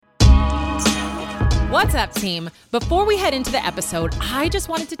What's up, team? Before we head into the episode, I just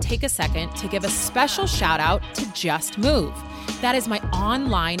wanted to take a second to give a special shout out to Just Move. That is my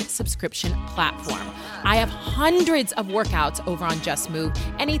online subscription platform. I have hundreds of workouts over on Just Move,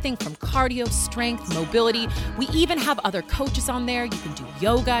 anything from cardio, strength, mobility. We even have other coaches on there. You can do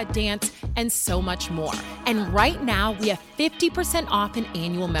yoga, dance, and so much more. And right now, we have 50% off an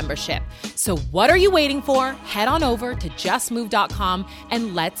annual membership. So what are you waiting for? Head on over to justmove.com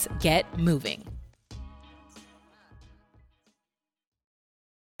and let's get moving.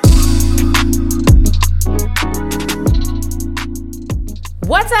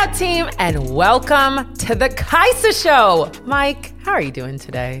 What's up, team, and welcome to the Kaisa Show. Mike, how are you doing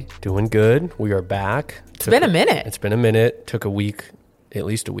today? Doing good. We are back. It's been a minute. It's been a minute. Took a week, at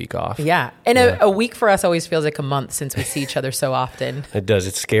least a week off. Yeah. And a week for us always feels like a month since we see each other so often. It does.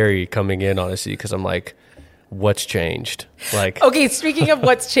 It's scary coming in, honestly, because I'm like, what's changed? Like, okay, speaking of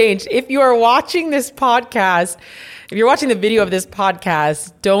what's changed, if you are watching this podcast, if you're watching the video of this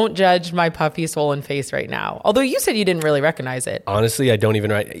podcast, don't judge my puffy, swollen face right now. Although you said you didn't really recognize it. Honestly, I don't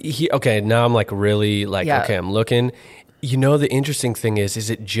even okay, now I'm like really like, okay, I'm looking. You know, the interesting thing is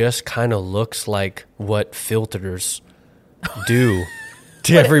it just kind of looks like what filters do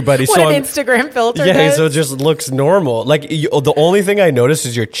to everybody. What an Instagram filter Yeah, does. so it just looks normal. Like the only thing I noticed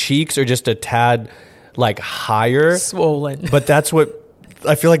is your cheeks are just a tad like higher. Swollen. But that's what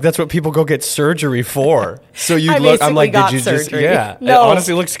I feel like that's what people go get surgery for. So you look, I'm like, did you surgery. just, No. It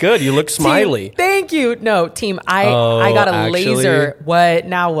honestly looks good. You look smiley. Team, thank you. No, team, I got a laser. What?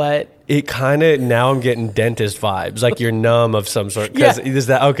 Now what? It kind of, now I'm getting dentist vibes. Like you're numb of some sort. Because is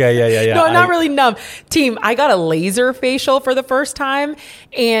that, okay, yeah. No, I'm not really numb. Team, I got a laser facial for the first time.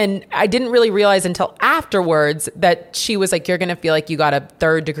 And I didn't really realize until afterwards that she was like, you're going to feel like you got a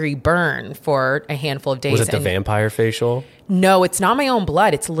 3rd-degree burn for a handful of days. Was it the vampire facial? No, it's not my own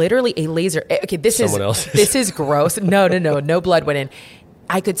blood. It's literally a laser. Okay, this is gross. No blood went in.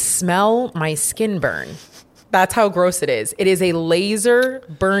 I could smell my skin burn. That's how gross it is. It is a laser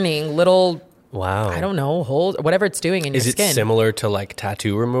burning little, wow, I don't know, hole, whatever it's doing in your skin. Is it similar to like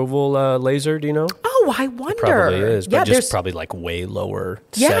tattoo removal laser? Do you know? Oh, I wonder. It probably is, but just probably like way lower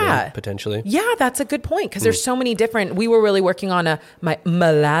setting potentially. Yeah, that's a good point because there's so many different. We were really working on my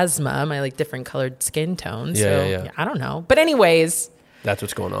melasma, my like different colored skin tones. Yeah. I don't know, but anyways, that's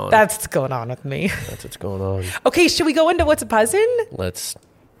what's going on. That's what's going on with me. That's what's going on. Okay, should we go into what's buzzing? Let's.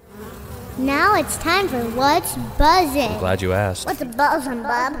 Now it's time for What's Buzzing. I'm glad you asked. What's buzzing,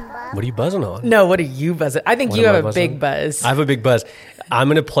 Bob? What are you buzzing on? No, what are you buzzing? I think you have a big buzz. I have a big buzz. I'm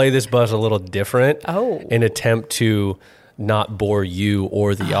going to play this buzz a little different in attempt to not bore you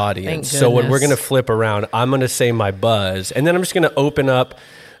or the audience. So when we're going to flip around, I'm going to say my buzz, and then I'm just going to open up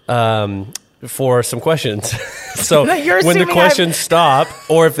for some questions. So when the questions stop,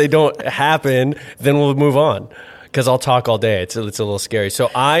 or if they don't happen, then we'll move on. Because I'll talk all day. It's a little scary.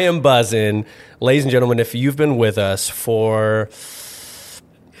 So I am buzzing. Ladies and gentlemen, if you've been with us for...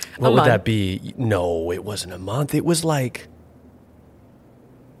 What would that be? No, it wasn't a month. It was like...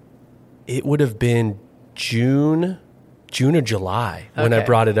 It would have been June or July when I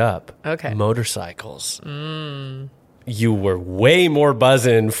brought it up. Okay. Motorcycles. You were way more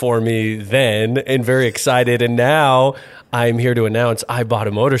buzzing for me then and very excited. And now I'm here to announce I bought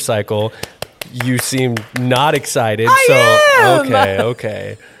a motorcycle. You seem not excited. I am!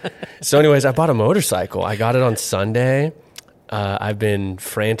 Okay. So anyways, I bought a motorcycle. I got it on Sunday. I've been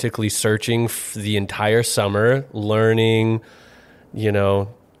frantically searching the entire summer, learning,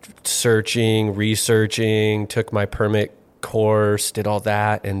 searching, researching, took my permit course, did all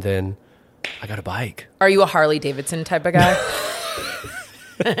that, and then I got a bike. Are you a Harley Davidson type of guy?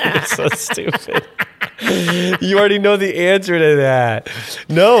 You're so stupid. You already know the answer to that.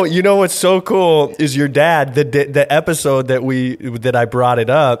 No, you know what's so cool is your dad, the episode that I brought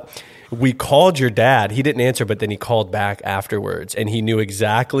it up, we called your dad. He didn't answer, but then he called back afterwards, and he knew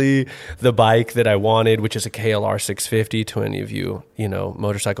exactly the bike that I wanted, which is a KLR 650 to any of you,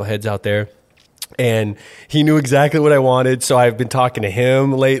 motorcycle heads out there. And he knew exactly what I wanted, so I've been talking to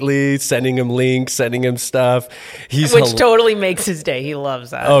him lately, sending him links, sending him stuff. Which totally makes his day. He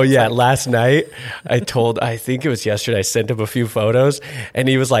loves that. Oh, yeah. Last night, I think it was yesterday, I sent him a few photos, and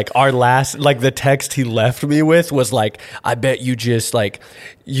he was like, the text he left me with was like, I bet you just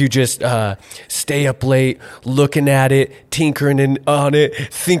stay up late, looking at it, tinkering on it,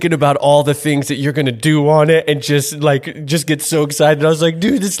 thinking about all the things that you're going to do on it, and just get so excited. I was like,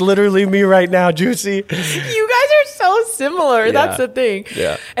 dude, it's literally me right now, Juicy. You guys are so similar. Yeah. That's the thing.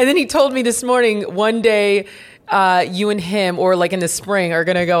 Yeah. And then he told me this morning, one day, you and him, or like in the spring, are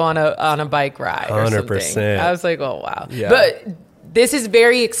going to go on a bike ride or 100%. something. I was like, oh, wow. Yeah. But This is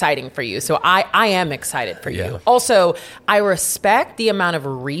very exciting for you. So I am excited for you. Also, I respect the amount of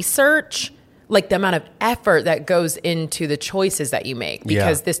research, like the amount of effort that goes into the choices that you make,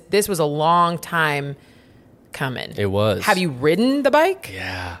 because this was a long time coming. It was. Have you ridden the bike?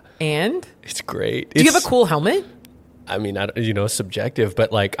 Yeah. And? It's great. Do you have a cool helmet? I mean, subjective,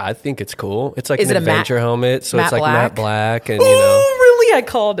 but like I think it's cool. It's like an adventure helmet, so it's like matte black, and really? I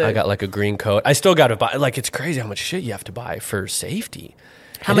called it. I got like a green coat. I still got to buy. Like, it's crazy how much shit you have to buy for safety.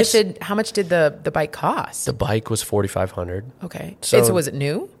 How much did the bike cost? The bike was $4,500. Okay. So was it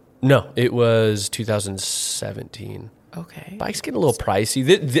new? No, it was 2017. Okay. Bikes get a little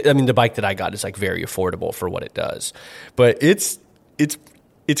pricey. I mean, the bike that I got is like very affordable for what it does, but it's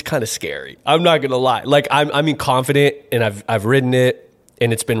kind of scary. I'm not gonna lie. Like I'm confident, and I've ridden it,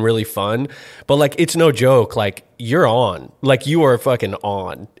 and it's been really fun. But like, it's no joke. Like, you're on. Like, you are fucking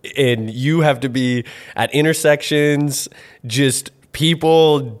on, and you have to be at intersections. Just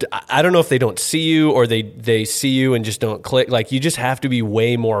people. I don't know if they don't see you or they see you and just don't click. Like, you just have to be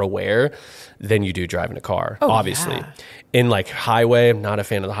way more aware than you do driving a car. Obviously. Yeah. In like highway, I'm not a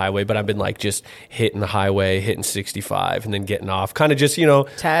fan of the highway, but I've been like just hitting the highway, hitting 65, and then getting off. Kind of just, dip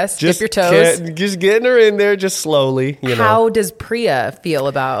your toes. Just getting her in there just slowly. How does Priya feel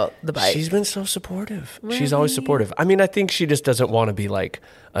about the bike? She's been so supportive. Really? She's always supportive. I mean, I think she just doesn't want to be like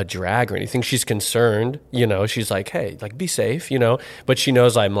a drag or anything. She's concerned, she's like, hey, like, be safe, but she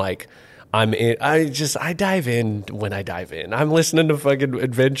knows I'm like, I'm in. I dive in when I dive in. I'm listening to fucking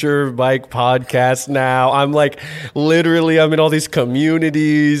adventure bike podcasts now. I'm like, literally, I'm in all these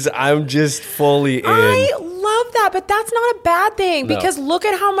communities. I'm just fully in. I love that, but that's not a bad thing, because look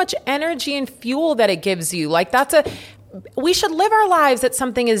at how much energy and fuel that it gives you. Like, we should live our lives that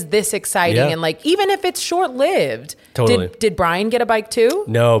something is this exciting, and like, even if it's short-lived. Totally. Did Brian get a bike too?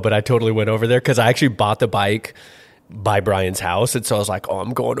 No, but I totally went over there because I actually bought the bike by Brian's house, and so I was like,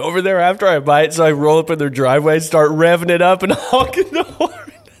 I'm going over there after I buy it. So I roll up in their driveway, start revving it up and honking the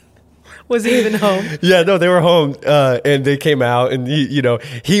horn. Was he even home? Yeah, no, they were home, and they came out, and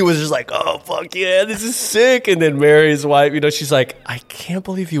he was just like, oh, fuck yeah, this is sick. And then Mary's wife, she's like, I can't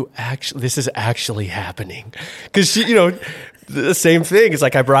believe this is actually happening, because she, the same thing. It's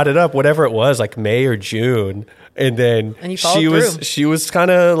like, I brought it up, whatever it was, like May or June, and then she was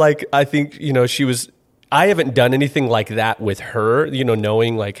kind of like, I think, I haven't done anything like that with her,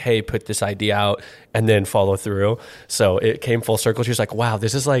 knowing like, hey, put this idea out and then follow through. So it came full circle. She was like, wow,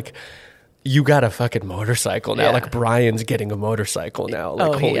 this is like, you got a fucking motorcycle now. Yeah. Like, Brian's getting a motorcycle now.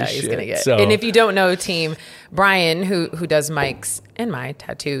 Like, holy shit. He's gonna get. And if you don't know, team, Brian, who does Mike's and my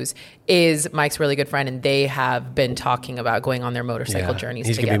tattoos, is Mike's really good friend, and they have been talking about going on their motorcycle journeys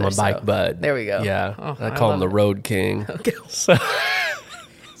together. He's gonna be my bike bud. There we go. Yeah, I call him the Road King. Okay.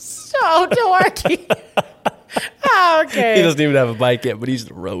 So dorky. Okay. He doesn't even have a bike yet, but he's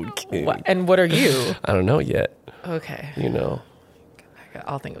the Road King. And what are you? I don't know yet. Okay.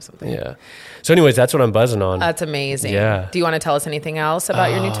 I'll think of something. Yeah. So anyways, that's what I'm buzzing on. That's amazing. Yeah. Do you want to tell us anything else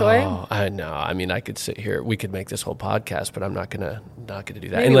about your new toy? No. I mean, I could sit here. We could make this whole podcast, but I'm not gonna do that.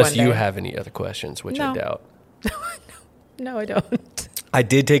 Maybe unless you have any other questions, which No. I doubt. No, I don't. I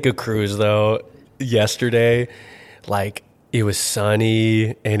did take a cruise though yesterday. Like, it was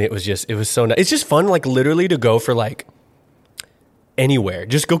sunny, and it was so nice. It's just fun, like, literally to go for like anywhere.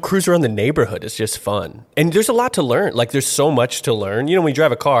 Just go cruise around the neighborhood. It's just fun. And there's a lot to learn. Like, there's so much to learn. When you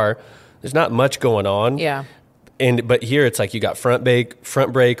drive a car, there's not much going on. Yeah. But here it's like you got front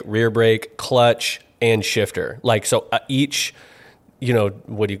brake, rear brake, clutch, and shifter. Like, so each,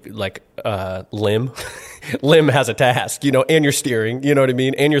 what do you like, limb? Limb has a task, and your steering, you know what I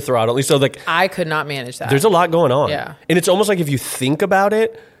mean? And your throttle. So like, I could not manage that. There's a lot going on. Yeah. And it's almost like if you think about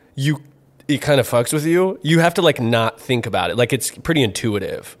it, it kind of fucks with you. You have to like not think about it. Like, it's pretty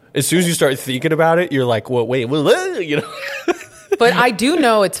intuitive. As soon as you start thinking about it, you're like, well, wait, But I do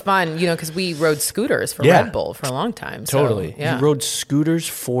know it's fun, because we rode scooters for Red Bull for a long time. Totally. So, yeah. You rode scooters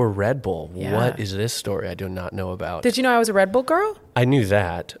for Red Bull. Yeah. What is this story I do not know about? Did you know I was a Red Bull girl? I knew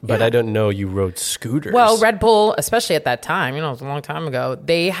that, but I don't know you rode scooters. Well, Red Bull, especially at that time, it was a long time ago,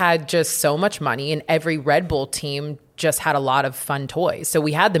 they had just so much money, and every Red Bull team just had a lot of fun toys. So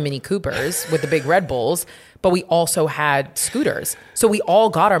we had the Mini Coopers with the big Red Bulls, but we also had scooters. So we all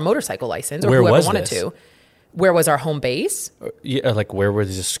got our motorcycle license, or whoever wanted to. Where was our home base? Yeah, like, where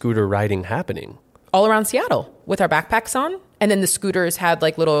was the scooter riding happening? All around Seattle with our backpacks on. And then the scooters had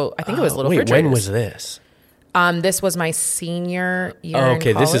like little, I think it was little refrigerators. When was this? This was my senior year in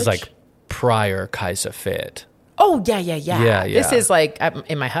Okay, college. this is like prior Kaisa Fit. Oh, yeah. This is like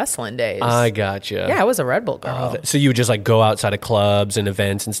in my hustling days. I gotcha. Yeah, I was a Red Bull girl. So you would just like go outside of clubs and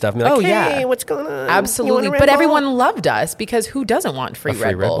events and stuff and be like, hey, what's going on? Absolutely. But everyone loved us because who doesn't want free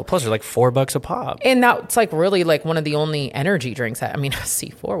Red Bull? Plus, they're like $4 a pop. And that's like really like one of the only energy drinks.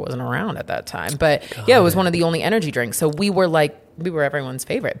 C4 wasn't around at that time. But it was one of the only energy drinks. So we were everyone's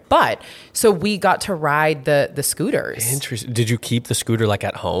favorite. But so we got to ride the scooters. Interesting. Did you keep the scooter like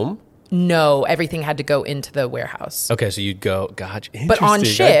at home? No, everything had to go into the warehouse. Okay, so you'd go, gotcha. But on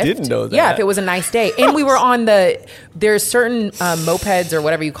shift, I didn't know that. Yeah, if it was a nice day. And we were on there's certain mopeds or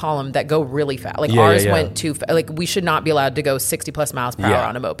whatever you call them that go really fast. Like ours went too fast. Like we should not be allowed to go 60 plus miles per hour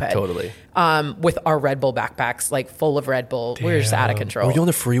on a moped. Totally. With our Red Bull backpacks, like full of Red Bull. Damn. We were just out of control. Were you on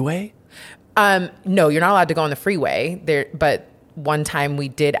the freeway? No, you're not allowed to go on the freeway there. But one time we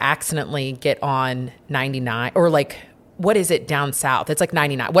did accidentally get on 99 or like, what is it down south? It's like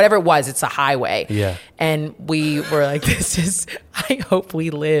 99, whatever it was. It's a highway. Yeah. And we were like, I hope we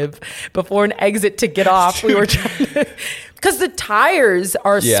live before an exit to get off. We were trying to, because the tires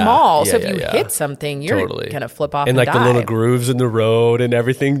are small. So if you hit something, you're going to flip off and like die. The little grooves in the road and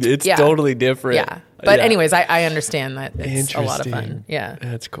everything. It's totally different. Yeah. But anyways, I understand that it's a lot of fun. Yeah.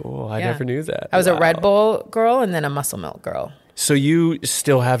 That's cool. I never knew that. I was a Red Bull girl and then a Muscle Milk girl. So you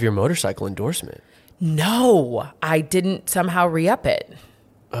still have your motorcycle endorsement? No, I didn't somehow re-up it.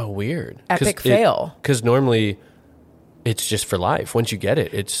 Oh, weird. Epic fail. Because normally it's just for life. Once you get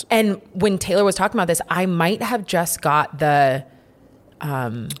it, it's... And when Taylor was talking about this, I might have just got the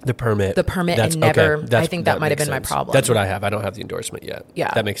permit. The permit and never... Okay. I think that might have been my problem. That's what I have. I don't have the endorsement yet.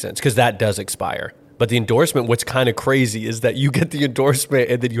 Yeah. That makes sense. Because that does expire. But the endorsement, what's kind of crazy is that you get the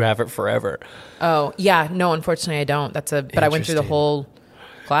endorsement and then you have it forever. Oh, yeah. No, unfortunately I don't. But I went through the whole...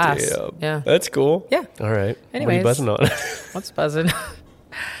 class. Damn. Yeah. That's cool. Yeah. All right. Anyways. What are you buzzing on? What's buzzing?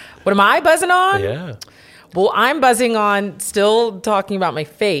 What am I buzzing on? Yeah. Well, I'm buzzing on still talking about my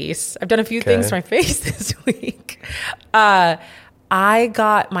face. I've done a few things to my face this week. I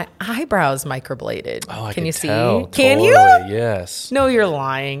got my eyebrows microbladed. Oh, I can you see? Tell. Can totally. you? Yes. No, you're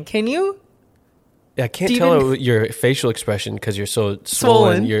lying. Can you? I can't tell your facial expression because you're so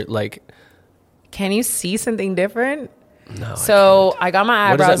swollen. You're like... Can you see something different? No. So I got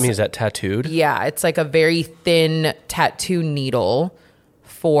my eyebrows. What does that mean? Is that tattooed? Yeah, it's like a very thin tattoo needle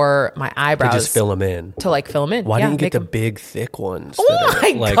for my eyebrows. To just fill them in. Why didn't you get the big, thick ones?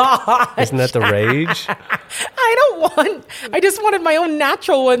 Oh my God! Isn't that the rage? I just wanted my own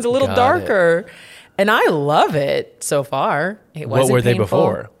natural ones, a little darker. And I love it so far. It wasn't What were they painful.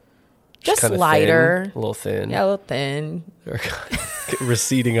 before? Just lighter. Thin, a little thin. Yeah, a little thin.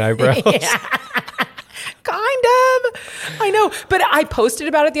 Receding eyebrows. Yeah. Kind of. I know. But I posted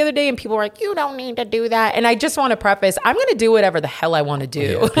about it the other day and people were like, you don't need to do that. And I just want to preface, I'm going to do whatever the hell I want to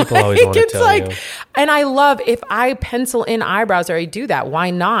do. Yeah, people always want to tell you. And I love, if I pencil in eyebrows or I do that,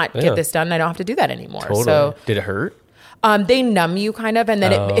 why not get this done? I don't have to do that anymore. Totally. So, did it hurt? They numb you kind of. And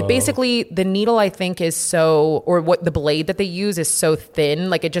then it basically, the needle I think is the blade that they use is so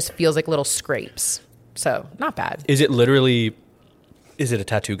thin, like it just feels like little scrapes. So not bad. Is it a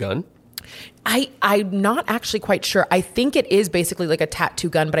tattoo gun? I'm not actually quite sure. I think it is basically like a tattoo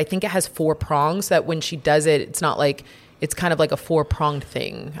gun, but I think it has 4 prongs so that when she does it, it's not like, it's kind of like a 4-pronged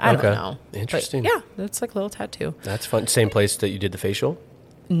thing. I don't know. Interesting. But yeah, it's like a little tattoo. That's fun. Same place that you did the facial?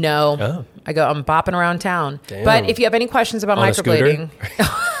 No. Oh. I'm bopping around town. Damn. But if you have any questions about on microblading,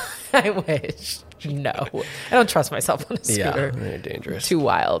 I wish. No. I don't trust myself on a scooter. Yeah, very dangerous. Too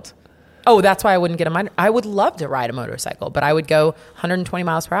wild. Oh, that's why I wouldn't get I would love to ride a motorcycle, but I would go 120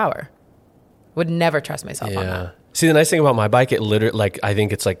 miles per hour. Would never trust myself on that. See, the nice thing about my bike, it literally, I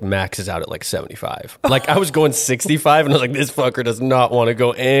think it's maxes out at 75. I was going 65 and I was like, this fucker does not want to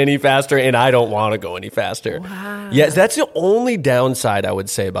go any faster and I don't want to go any faster. Wow. Yeah, that's the only downside I would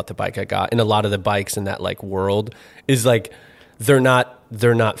say about the bike I got. And a lot of the bikes in that world is they're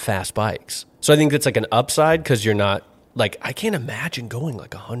not fast bikes. So I think that's an upside because you're not I can't imagine going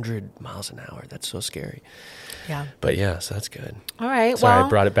 100 miles an hour. That's so scary. Yeah. But yeah, so that's good. All right. Sorry, I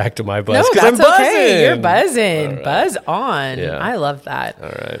brought it back to my buzz. No, that's I'm buzzing. okay. You're buzzing. Right. Buzz on. Yeah. I love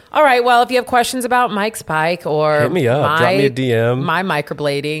that. All right. Well, if you have questions about Mike's bike or hit me up. Drop me a DM. My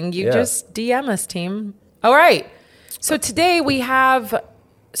microblading, you just DM us, team. All right. So today we have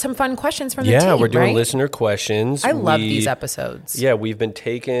some fun questions from the team. Yeah, we're doing listener questions. I love these episodes. Yeah, we've been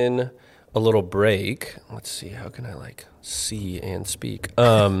taking a little break. Let's see. How can I see and speak?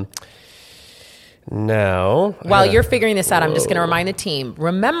 Now, while you're figuring this out, I'm just going to remind the team.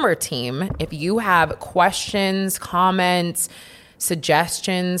 Remember, team, if you have questions, comments,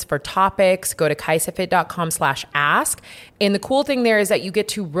 suggestions for topics, go to kaisafit.com/ask. And the cool thing there is that you get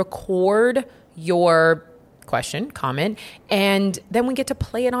to record your question, comment, and then we get to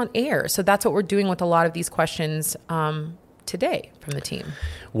play it on air. So that's what we're doing with a lot of these questions today from the team.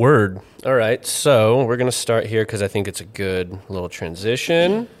 Word. All right. So we're going to start here because I think it's a good little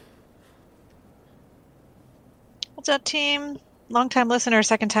transition. What's up, team? Long-time listener,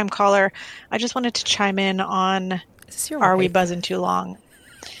 second-time caller. I just wanted to chime in on Are We Buzzing Too Long?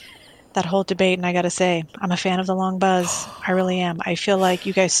 That whole debate, and I got to say, I'm a fan of the long buzz. I really am. I feel like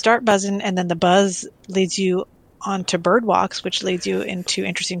you guys start buzzing, and then the buzz leads you onto bird walks, which leads you into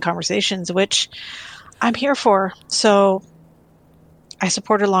interesting conversations, which I'm here for. So I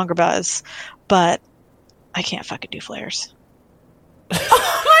support a longer buzz, but I can't fucking do flares.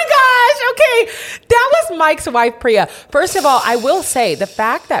 Okay, that was Mike's wife, Priya. First of all, I will say the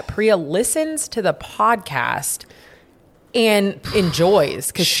fact that Priya listens to the podcast and enjoys,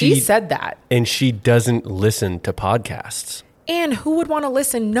 because she said that. And she doesn't listen to podcasts. And who would want to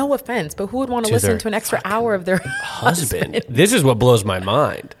listen, no offense, but who would want to listen to an extra hour of their husband? This is what blows my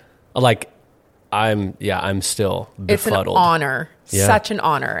mind. Like, I'm still befuddled. It's an honor. Yeah. Such an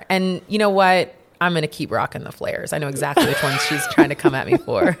honor. And you know what? I'm going to keep rocking the flares. I know exactly which ones she's trying to come at me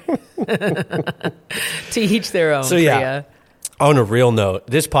for. To each their own. So yeah, on a real note,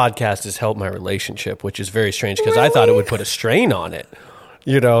 this podcast has helped my relationship, which is very strange because I thought it would put a strain on it.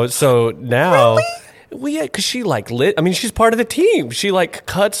 So now... Really? Well, yeah, because she she's part of the team. She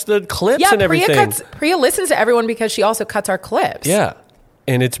cuts the clips and everything. Priya listens to everyone because she also cuts our clips. Yeah.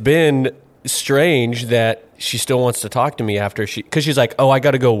 And it's been strange that she still wants to talk to me after because she's like, I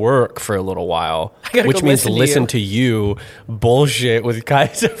got to go work for a little while, which means listen to you bullshit with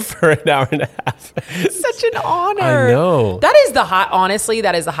Kaisa for an hour and a half. Such an honor. I know. That is honestly,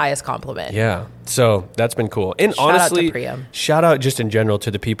 that is the highest compliment. Yeah. So that's been cool. And honestly, shout out just in general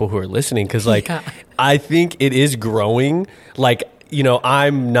to the people who are listening. Cause I think it is growing.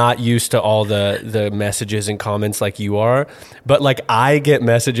 I'm not used to all the messages and comments like you are, but I get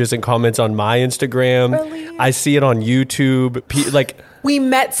messages and comments on my Instagram. Really? I see it on YouTube. We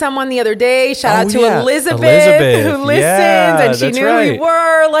met someone the other day. Shout out to Elizabeth who listens, and she knew who we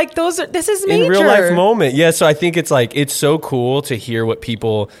were. This is major. In real life moment. Yeah, so I think it's so cool to hear what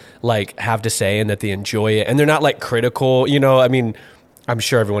people have to say and that they enjoy it. And they're not critical, I mean, I'm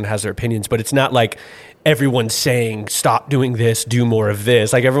sure everyone has their opinions, but it's not everyone's saying, stop doing this, do more of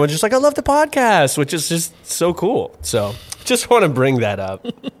this. Everyone's just I love the podcast, which is just so cool. So just want to bring that up.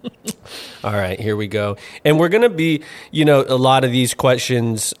 All right, here we go. And we're going to be, a lot of these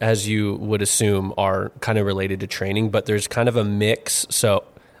questions, as you would assume, are kind of related to training, but there's kind of a mix. So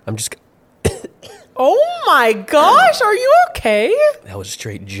I'm just... Oh my gosh, are you okay? That was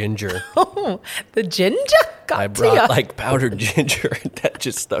straight ginger. Oh, the ginger got I brought powdered ginger. That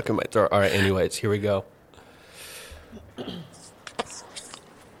just stuck in my throat. All right, anyways, here we go.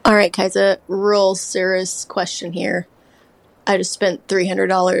 All right, Kaisa, real serious question here. I just spent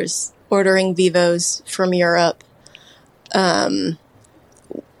 $300 ordering Vivos from Europe.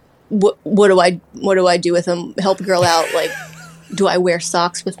 What do I do with them? Help a girl out. Do I wear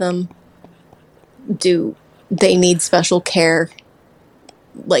socks with them? Do they need special care?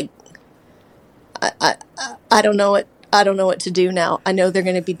 I don't know what to do now. I know they're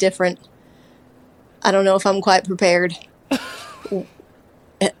going to be different. I don't know if I'm quite prepared.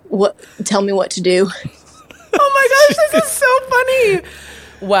 Tell me what to do. Oh my gosh, this is so funny.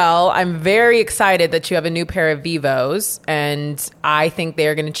 Well, I'm very excited that you have a new pair of Vivos, and I think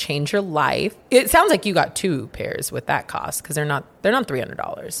they're going to change your life. It sounds like you got two pairs with that cost because they're not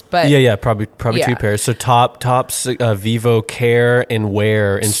 $300. But yeah, probably two pairs. So tops Vivo care and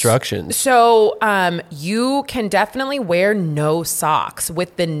wear instructions. So you can definitely wear no socks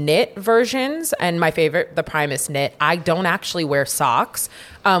with the knit versions, and my favorite, the Primus knit. I don't actually wear socks.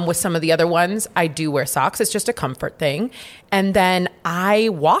 With some of the other ones, I do wear socks. It's just a comfort thing. And then I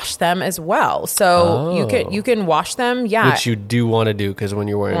wash them as well. So you can wash them. Yeah. Which you do want to do because when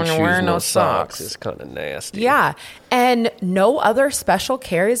you're wearing shoes, no socks, it's kind of nasty. Yeah. And no other special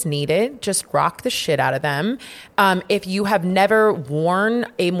care is needed. Just rock the shit out of them. If you have never worn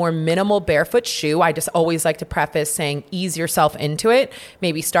a more minimal barefoot shoe, I just always like to preface saying ease yourself into it.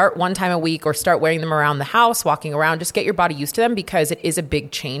 Maybe start one time a week or start wearing them around the house, walking around. Just get your body used to them because it is a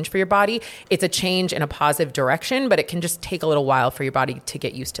big change for your body. It's a change in a positive direction, but it can just take a little while for your body to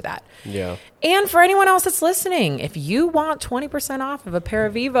get used to that. Yeah. And for anyone else that's listening, if you want 20% off of a pair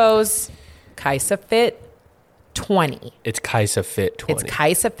of Vivos, Kaisa Fit 20. It's Kaisa Fit 20. It's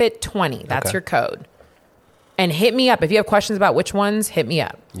Kaisa Fit 20. That's your code. And hit me up. If you have questions about which ones, hit me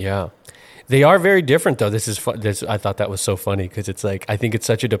up. Yeah. They are very different, though. This is I thought that was so funny because it's I think it's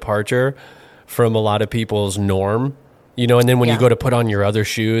such a departure from a lot of people's norm You know, and then when you go to put on your other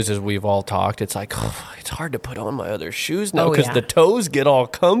shoes, as we've all talked, it's like, oh, it's hard to put on my other shoes now because the toes get all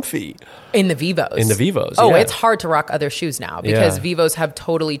comfy. In the Vivos. Oh, it's hard to rock other shoes now because Vivos have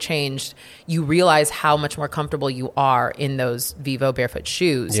totally changed. You realize how much more comfortable you are in those Vivo barefoot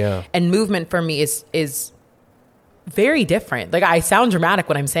shoes. Yeah. And movement for me is very different. Like, I sound dramatic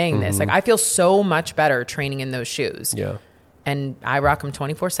when I'm saying this. Like, I feel so much better training in those shoes. Yeah. And I rock them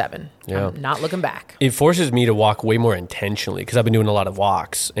 24/7. Yeah. I'm not looking back. It forces me to walk way more intentionally because I've been doing a lot of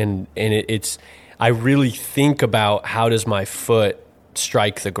walks, and it's I really think about how does my foot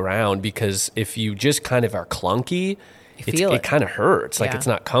strike the ground, because if you just kind of are clunky, it kind of hurts. Like it's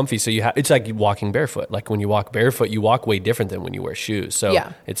not comfy. So it's like walking barefoot. Like when you walk barefoot, you walk way different than when you wear shoes.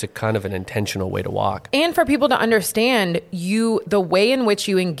 So it's a kind of an intentional way to walk. And for people to understand, the way in which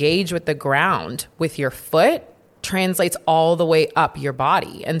you engage with the ground with your foot translates all the way up your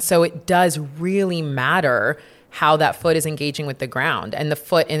body. And so it does really matter how that foot is engaging with the ground. And the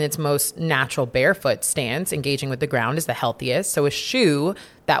foot in its most natural barefoot stance, engaging with the ground, is the healthiest. So a shoe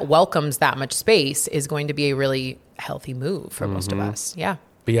that welcomes that much space is going to be a really healthy move for most of us. Yeah.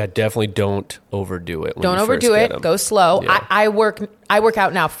 But yeah, definitely don't overdo it. Don't overdo it. Go slow. Yeah. I work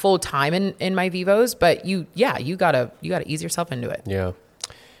out now full time in my Vivos, but you gotta ease yourself into it. Yeah.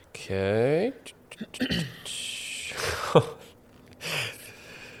 Okay.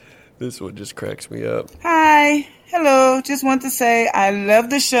 This one just cracks me up. Hi. Hello. Just want to say I love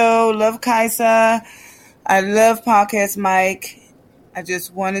the show. Love Kaisa. I love Podcast Mike. I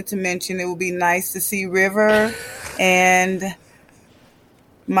just wanted to mention it would be nice to see River and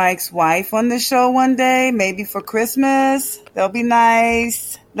Mike's wife on the show one day, maybe for Christmas. That'll be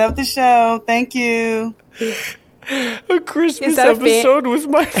nice. Love the show. Thank you. A Christmas episode with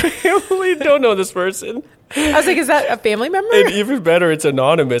my family. Don't know this person. I was like, is that a family member? And even better, it's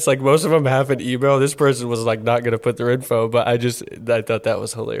anonymous. Like most of them have an email. This person was like not going to put their info, but I thought that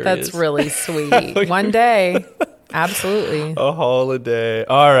was hilarious. That's really sweet. One day. Absolutely. A holiday.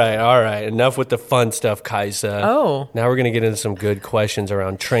 All right. Enough with the fun stuff, Kaisa. Oh. Now we're going to get into some good questions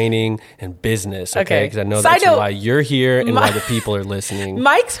around training and business, okay? Because I know that's why you're here and why the people are listening.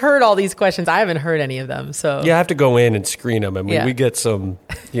 Mike's heard all these questions. I haven't heard any of them, so. Yeah, I have to go in and screen them. And we get some,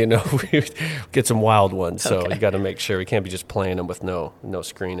 we get some wild ones. So you got to make sure. We can't be just playing them with no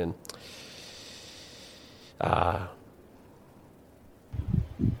screening.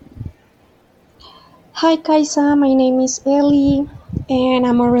 Hi Kaisa, my name is Ellie and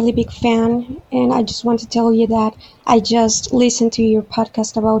I'm a really big fan, and I just want to tell you that I just listened to your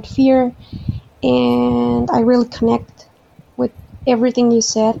podcast about fear and I really connect with everything you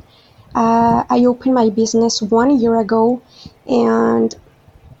said. I opened my business 1 year ago, and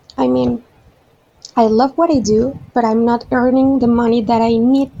I mean, I love what I do, but I'm not earning the money that I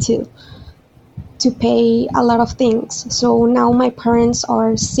need to pay a lot of things. So now my parents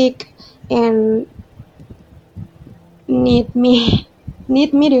are sick and need me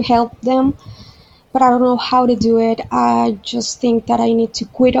to help them, but I don't know how to do it. I just think that I need to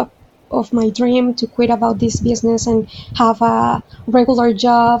quit up of my dream, to quit about this business and have a regular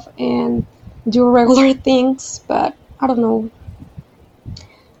job and do regular things, but I don't know,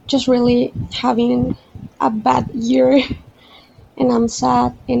 just really having a bad year and I'm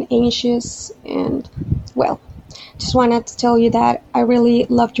sad and anxious, and well, just wanted to tell you that I really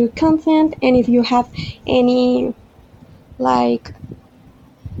loved your content, and if you have any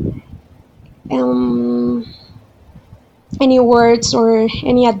any words or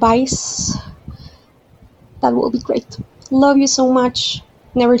any advice, that will be great. Love you so much.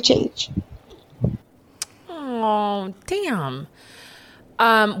 Never change. Oh, damn.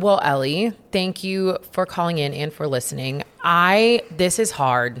 Well, Ellie, thank you for calling in and for listening. This is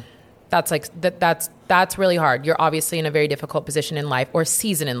hard. That's really hard. You're obviously in a very difficult position in life, or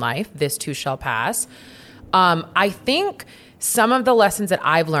season in life. This too shall pass. I think some of the lessons that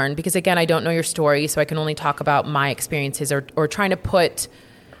I've learned, because again, I don't know your story, so I can only talk about my experiences or trying to put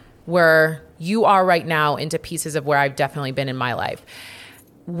where you are right now into pieces of where I've definitely been in my life.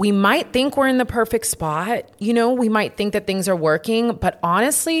 We might think we're in the perfect spot, we might think that things are working, but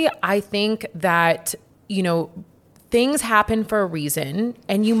honestly, I think that, things happen for a reason,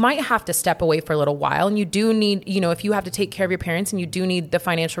 and you might have to step away for a little while, and you do need, if you have to take care of your parents and you do need the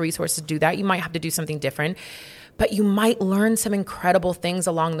financial resources to do that, you might have to do something different. But you might learn some incredible things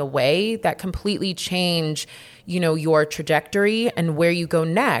along the way that completely change, your trajectory and where you go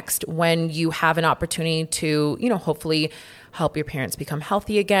next when you have an opportunity to, hopefully help your parents become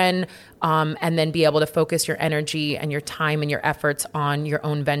healthy again, and then be able to focus your energy and your time and your efforts on your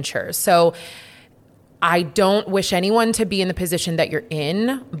own ventures. So I don't wish anyone to be in the position that you're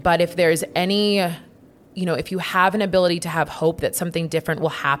in, but if there's any if you have an ability to have hope that something different will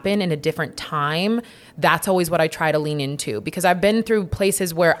happen in a different time, that's always what I try to lean into, because I've been through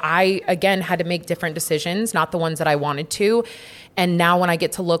places where I, again, had to make different decisions, not the ones that I wanted to. And now when I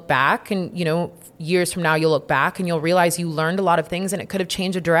get to look back and, years from now, you'll look back and you'll realize you learned a lot of things and it could have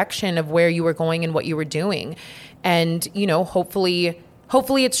changed the direction of where you were going and what you were doing. And, hopefully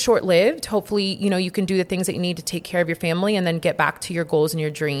it's short-lived. Hopefully, you can do the things that you need to take care of your family and then get back to your goals and your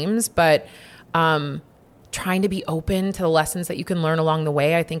dreams. But, trying to be open to the lessons that you can learn along the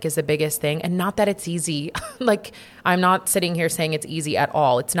way, I think, is the biggest thing. And not that it's easy. Like, I'm not sitting here saying it's easy at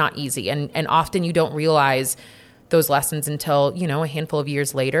all. It's not easy. And often you don't realize those lessons until, a handful of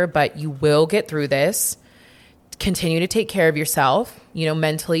years later, but you will get through this. Continue to take care of yourself,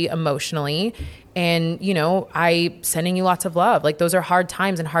 mentally, emotionally. And, I sending you lots of love. Like, those are hard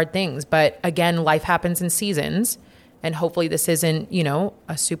times and hard things. But again, life happens in seasons. And hopefully this isn't,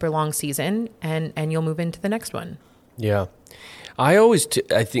 a super long season and you'll move into the next one. Yeah. I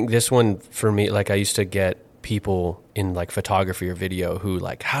think this one for me, like, I used to get people in like photography or video who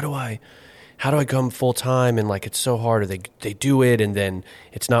like, how do I come full time? And like, it's so hard, or they do it and then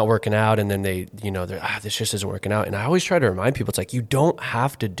it's not working out. And then they're, this just isn't working out. And I always try to remind people, it's like, you don't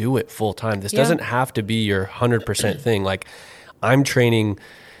have to do it full time. This doesn't have to be your 100% thing. Like, I'm training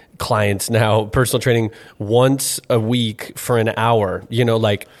clients now, personal training once a week for an hour,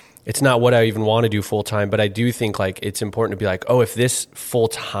 like, it's not what I even want to do full time, but I do think like it's important to be like, oh, if this full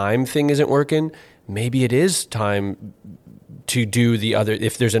time thing isn't working, maybe it is time to do the other,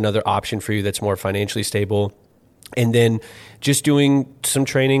 if there's another option for you that's more financially stable. And then just doing some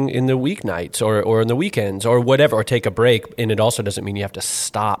training in the weeknights or on the weekends or whatever, or take a break. And it also doesn't mean you have to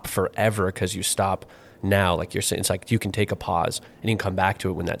stop forever because you stop now. Like you're saying, it's like you can take a pause and you can come back to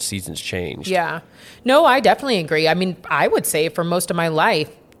it when that season's changed. Yeah. No, I definitely agree. I mean, I would say for most of my life,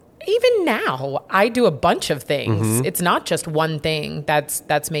 even now, I do a bunch of things. Mm-hmm. It's not just one thing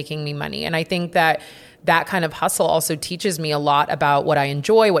that's making me money. And I think that kind of hustle also teaches me a lot about what I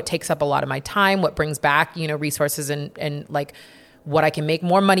enjoy, what takes up a lot of my time, what brings back, resources and like what I can make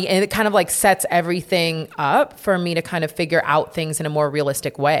more money. And it kind of like sets everything up for me to kind of figure out things in a more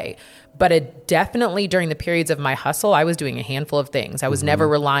realistic way. But it definitely during the periods of my hustle, I was doing a handful of things. I was never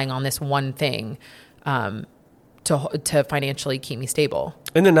relying on this one thing to financially keep me stable.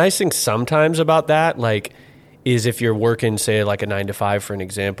 And the nice thing sometimes about that, like, is if you're working, say, like a 9-to-5 for an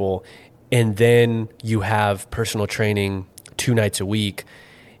example, and then you have personal training 2 nights a week,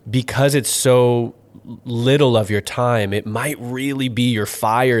 because it's so little of your time, it might really be your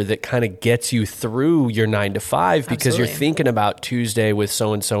fire that kind of gets you through your 9-to-5 because Absolutely. You're thinking about Tuesday with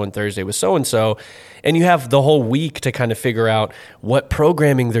so-and-so and Thursday with so-and-so, and you have the whole week to kind of figure out what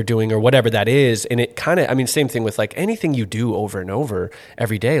programming they're doing or whatever that is. And it kind of, same thing with like anything you do over and over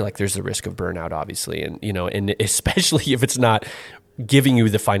every day, like there's the risk of burnout, obviously. And, and especially if it's not giving you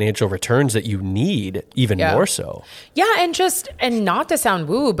the financial returns that you need, even more so. Yeah. And not to sound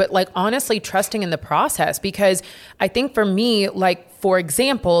woo, but like honestly trusting in the process, because I think for me, like, for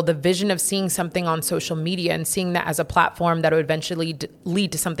example, the vision of seeing something on social media and seeing that as a platform that would eventually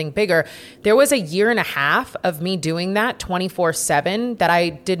lead to something bigger. There was a 1.5 years of me doing that 24/7 that I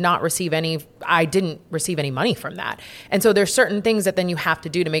didn't receive any money from that. And so there's certain things that then you have to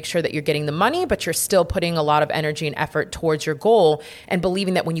do to make sure that you're getting the money, but you're still putting a lot of energy and effort towards your goal, and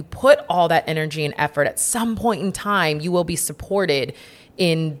believing that when you put all that energy and effort, at some point in time, you will be supported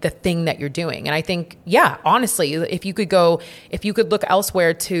in the thing that you're doing. And I think, honestly, if you could look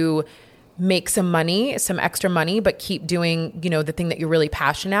elsewhere to make some extra money, but keep doing, the thing that you're really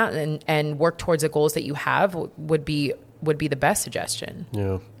passionate at and work towards the goals that you have would be the best suggestion.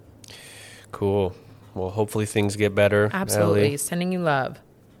 Yeah. Cool. Well, hopefully things get better. Absolutely. Ellie. Sending you love.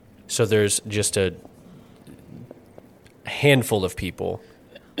 So there's just a handful of people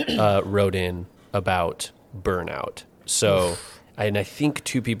wrote in about burnout. So, and I think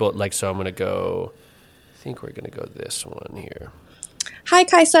 2 people, so we're going to go this one here. Hi,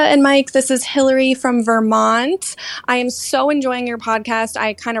 Kaisa and Mike. This is Hillary from Vermont. I am so enjoying your podcast.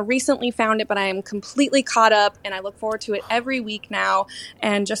 I kind of recently found it, but I am completely caught up, and I look forward to it every week now,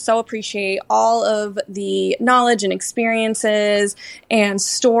 and just so appreciate all of the knowledge and experiences and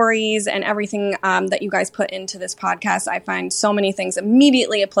stories and everything that you guys put into this podcast. I find so many things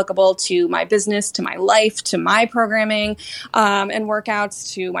immediately applicable to my business, to my life, to my programming and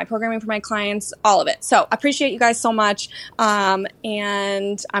workouts, to my programming for my clients, all of it. So I appreciate you guys so much.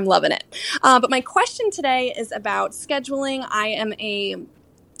 And I'm loving it. But my question today is about scheduling. I am a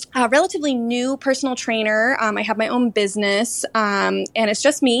a relatively new personal trainer. I have my own business, and it's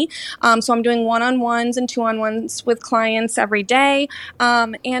just me. So I'm doing one-on-ones and two-on-ones with clients every day,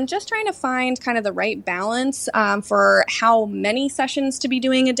 and just trying to find kind of the right balance for how many sessions to be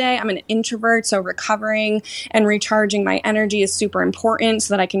doing a day. I'm an introvert, so recovering and recharging my energy is super important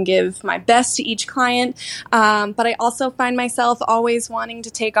so that I can give my best to each client. But I also find myself always wanting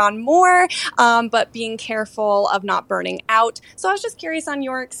to take on more, but being careful of not burning out. So I was just curious on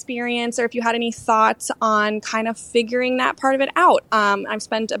your experience, or if you had any thoughts on kind of figuring that part of it out. I've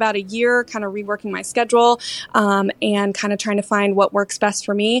spent about a year kind of reworking my schedule and kind of trying to find what works best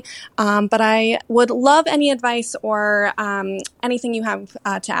for me. But I would love any advice or anything you have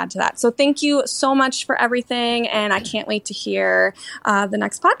to add to that. So thank you so much for everything, and I can't wait to hear the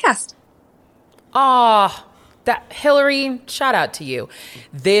next podcast. That Hillary, shout out to you.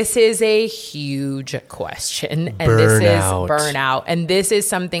 This is a huge question, and this is burnout. And this is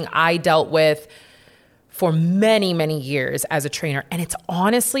something I dealt with for many, many years as a trainer. And it's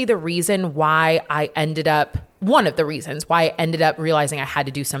honestly the reason why one of the reasons why I ended up realizing I had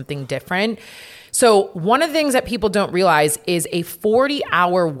to do something different. So one of the things that people don't realize is a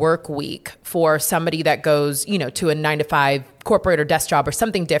 40-hour work week for somebody that goes, to a 9-to-5 corporate or desk job or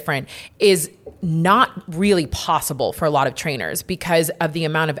something different is not really possible for a lot of trainers because of the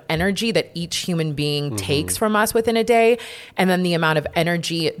amount of energy that each human being takes from us within a day, and then the amount of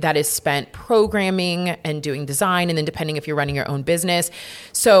energy that is spent programming and doing design, and then depending if you're running your own business.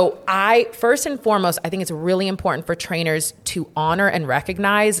 So first and foremost, I think it's really important for trainers to honor and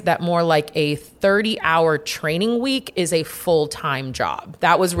recognize that more like a 30-hour training week is a full-time job.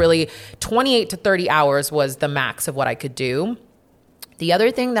 That was really 28 to 30 hours was the max of what I could do. The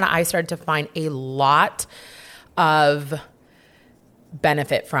other thing that I started to find a lot of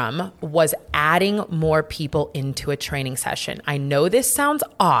benefit from was adding more people into a training session. I know this sounds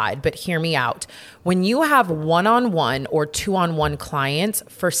odd, but hear me out. When you have one-on-one or two-on-one clients,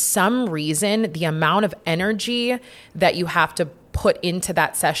 for some reason, the amount of energy that you have to put into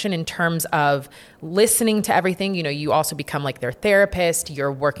that session in terms of listening to everything, you also become like their therapist,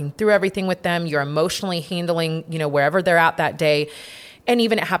 you're working through everything with them, you're emotionally handling, wherever they're at that day. And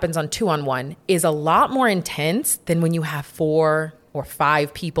even it happens on two-on-one, is a lot more intense than when you have 4 or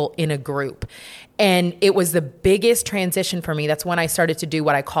 5 people in a group. And it was the biggest transition for me. That's when I started to do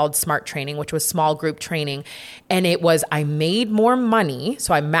what I called SMART training, which was small group training. And it was, I made more money.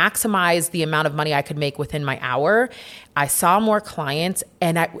 So I maximized the amount of money I could make within my hour. I saw more clients,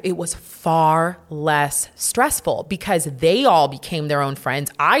 and it was far less stressful because they all became their own friends.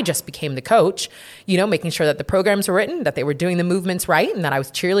 I just became the coach, making sure that the programs were written, that they were doing the movements right, and that I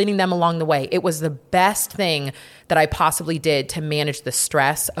was cheerleading them along the way. It was the best thing that I possibly did to manage the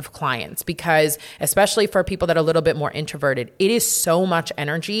stress of clients, because especially for people that are a little bit more introverted, it is so much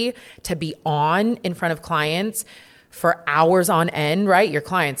energy to be on in front of clients for hours on end, right? Your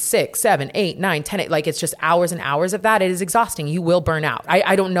clients 6, 7, 8, 9, 10, like it's just hours and hours of that. It is exhausting. You will burn out.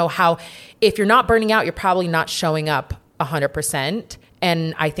 I don't know how, if you're not burning out, you're probably not showing up 100%.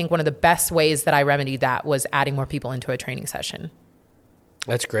 And I think one of the best ways that I remedied that was adding more people into a training session.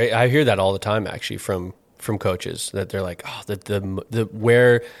 That's great. I hear that all the time, actually, from coaches, that they're like, the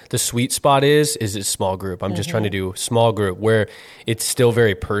where the sweet spot is it small group. I'm just trying to do small group where it's still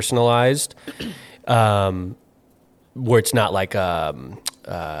very personalized. Where it's not like a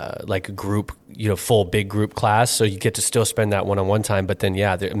group, full big group class. So you get to still spend that one-on-one time, but then, they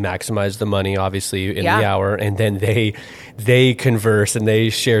maximize the money, obviously, in the hour. And then they converse and they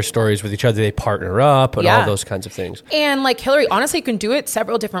share stories with each other. They partner up and all those kinds of things. And like Hillary, honestly, you can do it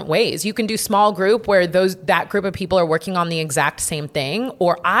several different ways. You can do small group where that group of people are working on the exact same thing.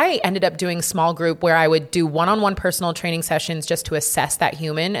 Or I ended up doing small group where I would do one-on-one personal training sessions just to assess that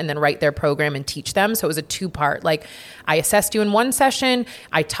human and then write their program and teach them. So it was a 2-part. Like, I assessed you in one session,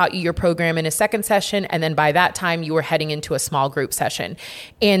 I taught you your program in a second session, and then by that time you were heading into a small group session.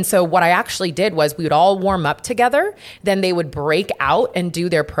 And so what I actually did was we would all warm up together, then they would break out and do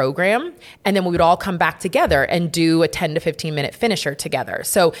their program, and then we would all come back together and do a 10 to 15 minute finisher together.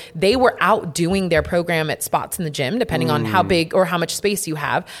 So they were out doing their program at spots in the gym, depending on how big or how much space you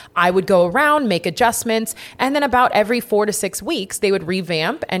have. I would go around, make adjustments, and then about every 4 to 6 weeks, they would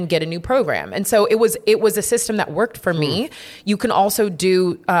revamp and get a new program. And so it was a system that worked for me. You can also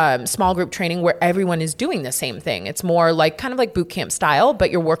do small group training where everyone is doing the same thing. It's more like kind of like boot camp style, but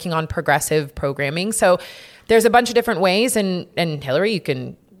you're working on progressive programming. So there's a bunch of different ways. And Hillary, you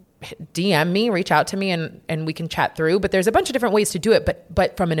can DM me, reach out to me, and we can chat through. But there's a bunch of different ways to do it.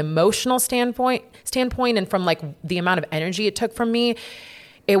 But from an emotional standpoint, and from like the amount of energy it took from me,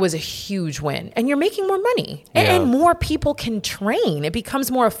 it was a huge win. And you're making more money and more people can train. It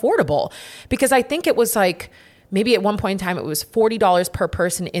becomes more affordable, because I think it was like, maybe at one point in time it was $40 per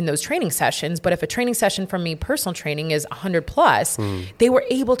person in those training sessions. But if a training session from me, personal training, is $100+, they were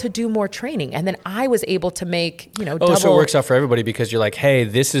able to do more training. And then I was able to make, double. So it works out for everybody, because you're like, hey,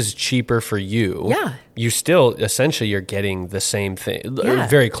 this is cheaper for you. Yeah. You still, essentially, you're getting the same thing, or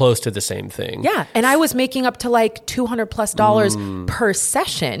very close to the same thing. Yeah. And I was making up to like $200+ per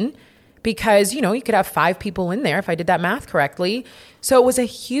session, because, you could have 5 people in there if I did that math correctly. So it was a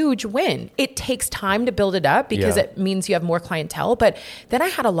huge win. It takes time to build it up, because it means you have more clientele. But then I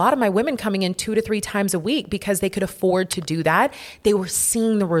had a lot of my women coming in 2 to 3 times a week because they could afford to do that. They were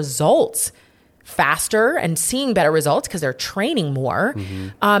seeing the results faster and seeing better results because they're training more.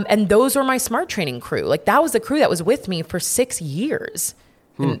 And those were my Smart Training crew. Like, that was the crew that was with me for 6 years.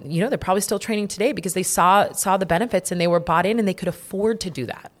 And, they're probably still training today because they saw the benefits and they were bought in and they could afford to do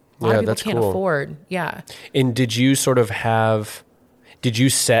that. A lot of people can't afford. Yeah. And did you did you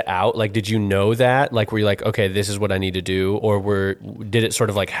set out, like, did you know that? Like, were you like, okay, this is what I need to do? Or did it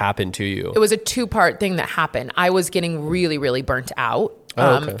sort of like happen to you? It was a 2-part thing that happened. I was getting really, really burnt out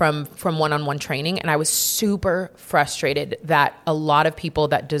from one-on-one training. And I was super frustrated that a lot of people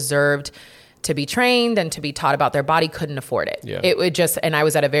that deserved to be trained and to be taught about their body couldn't afford it. Yeah. It would just, and I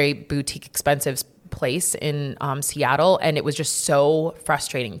was at a very boutique, expensive place in Seattle, and it was just so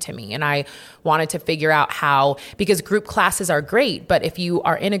frustrating to me. And I wanted to figure out how, because group classes are great, but if you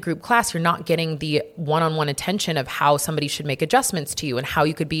are in a group class, you're not getting the one-on-one attention of how somebody should make adjustments to you, and how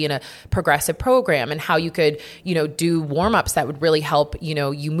you could be in a progressive program, and how you could, do warm-ups that would really help,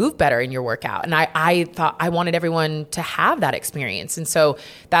 you move better in your workout. And I thought I wanted everyone to have that experience. And so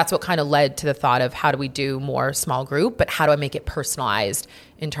that's what kind of led to the thought of, how do we do more small group, but how do I make it personalized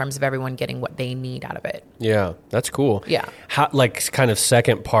in terms of everyone getting what they need out of it? Yeah, that's cool. Yeah. How, like, kind of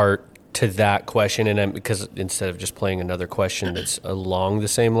second part to that question, and because instead of just playing another question that's along the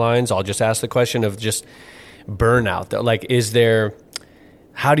same lines, I'll just ask the question of just burnout. Like,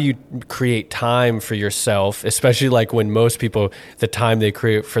 how do you create time for yourself, especially like when most people, the time they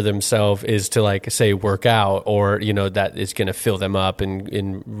create for themselves is to, like, say, work out, or, that is going to fill them up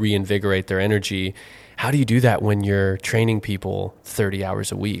and reinvigorate their energy. How do you do that when you're training people 30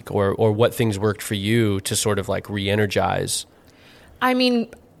 hours a week, or what things worked for you to sort of like re-energize? I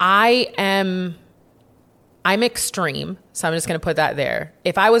mean, I'm extreme. So I'm just going to put that there.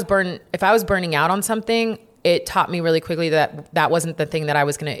 If I was burning out on something, it taught me really quickly that wasn't the thing that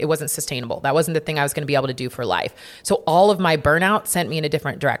it wasn't sustainable. That wasn't the thing I was going to be able to do for life. So all of my burnout sent me in a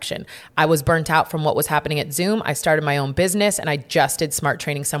different direction. I was burnt out from what was happening at Zoom. I started my own business and I just did Smart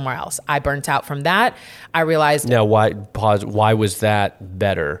Training somewhere else. I burnt out from that. I realized. Now, why was that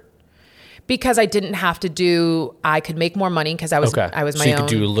better? Because I didn't have to I could make more money because I was my own. So you could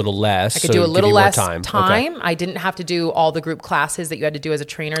do a little less. I could do a little less time. Okay. I didn't have to do all the group classes that you had to do as a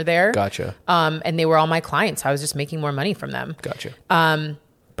trainer there. Gotcha. And they were all my clients. I was just making more money from them. Gotcha.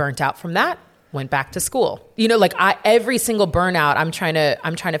 Burnt out from that. Went back to school. Every single burnout, I'm trying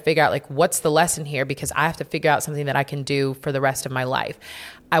to figure out, like, what's the lesson here, because I have to figure out something that I can do for the rest of my life.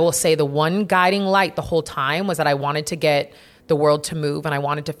 I will say the one guiding light the whole time was that I wanted to get the world to move, and I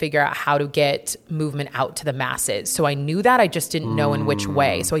wanted to figure out how to get movement out to the masses. So I knew that, I just didn't know in which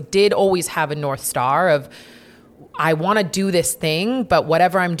way. So I did always have a North Star of, I want to do this thing, but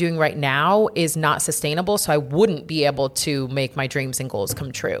whatever I'm doing right now is not sustainable. So I wouldn't be able to make my dreams and goals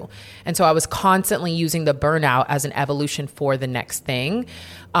come true. And so I was constantly using the burnout as an evolution for the next thing.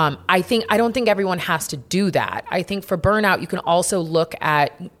 I don't think everyone has to do that. I think for burnout, you can also look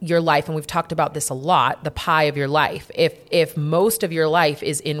at your life, and we've talked about this a lot, the pie of your life. If most of your life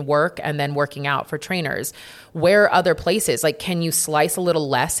is in work and then working out for trainers, where are other places? Like, can you slice a little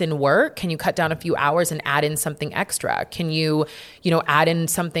less in work? Can you cut down a few hours and add in something extra? Can you, add in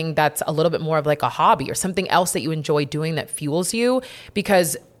something that's a little bit more of like a hobby, or something else that you enjoy doing that fuels you?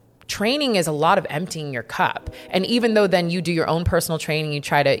 Because training is a lot of emptying your cup. And even though then you do your own personal training, you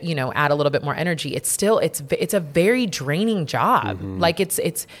try to, add a little bit more energy, it's a very draining job. Mm-hmm. Like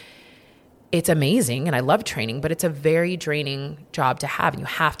it's amazing. And I love training, but it's a very draining job to have. And you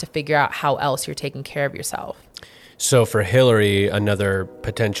have to figure out how else you're taking care of yourself. So for Hillary, another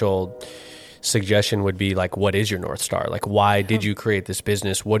potential suggestion would be, like, what is your North Star? Like, why did you create this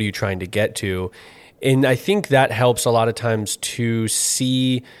business? What are you trying to get to? And I think that helps a lot of times to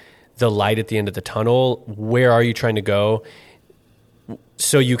see the light at the end of the tunnel. Where are you trying to go?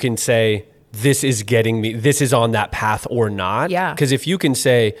 So you can say, this is on that path or not. Yeah. Because if you can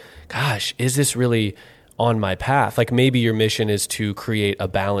say, gosh, is this really on my path. Like maybe your mission is to create a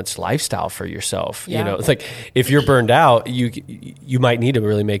balanced lifestyle for yourself. You know, it's like if you're burned out, you might need to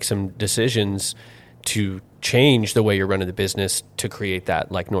really make some decisions to change the way you're running the business to create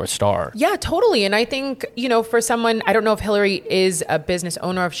that like North Star. Yeah, totally. And I think, you know, for someone, I don't know if Hillary is a business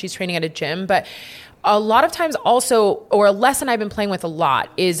owner or if she's training at a gym, but a lot of times also, or a lesson I've been playing with a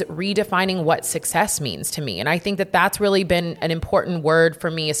lot is redefining what success means to me. And I think that that's really been an important word for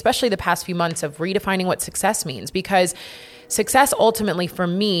me, especially the past few months, of redefining what success means, because success ultimately for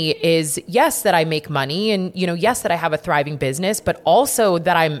me is, yes, that I make money and, you know, yes, that I have a thriving business, but also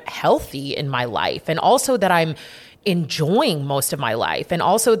that I'm healthy in my life, and also that I'm enjoying most of my life, and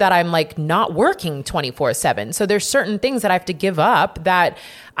also that I'm like not working 24/7. So there's certain things that I have to give up that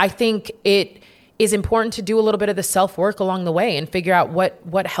I think it is important to do a little bit of the self-work along the way and figure out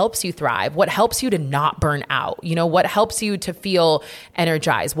what helps you thrive, what helps you to not burn out, you know, what helps you to feel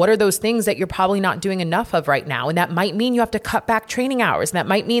energized. What are those things that you're probably not doing enough of right now? And that might mean you have to cut back training hours. And that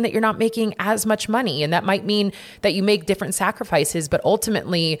might mean that you're not making as much money. And that might mean that you make different sacrifices. But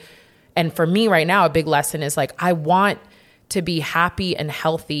ultimately, and for me right now, a big lesson is like, I want to be happy and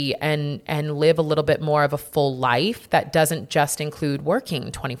healthy and live a little bit more of a full life that doesn't just include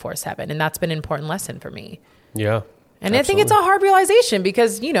working 24/7. And that's been an important lesson for me. Yeah. And absolutely. I think it's a hard realization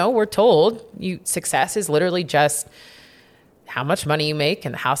because, you know, we're told success is literally just how much money you make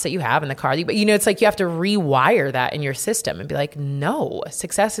and the house that you have and the car. But, you know, it's like you have to rewire that in your system and be like, no,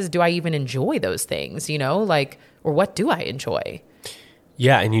 success is, do I even enjoy those things? You know, like, or what do I enjoy?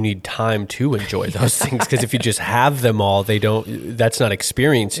 Yeah, and you need time to enjoy those things, because if you just have them all, that's not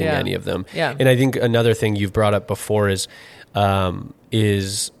experiencing any of them. Yeah. And I think another thing you've brought up before is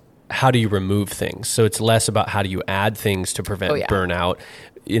how do you remove things? So it's less about how do you add things to prevent burnout.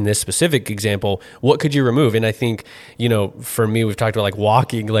 In this specific example, what could you remove? And I think, you know, for me, we've talked about like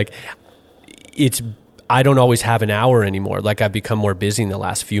walking, like I don't always have an hour anymore. Like I've become more busy in the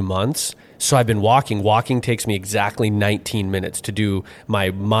last few months. So I've been walking. Walking takes me exactly 19 minutes to do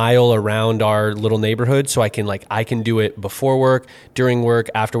my mile around our little neighborhood. So I can do it before work, during work,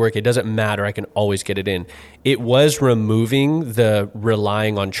 after work. It doesn't matter. I can always get it in. It was removing the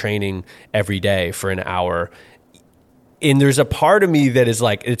relying on training every day for an hour. And there's a part of me that is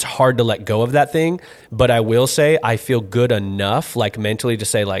like, it's hard to let go of that thing. But I will say I feel good enough, like mentally, to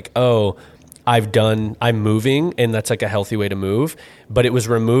say like, oh, I'm moving, and that's like a healthy way to move, but it was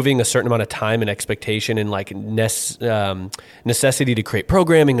removing a certain amount of time and expectation and like necessity to create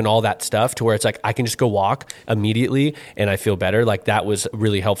programming and all that stuff, to where it's like, I can just go walk immediately and I feel better. Like that was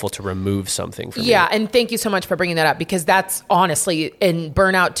really helpful to remove something from me. Yeah. And thank you so much for bringing that up, because that's honestly, in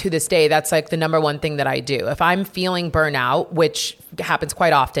burnout to this day, that's like the number one thing that I do. If I'm feeling burnout, which happens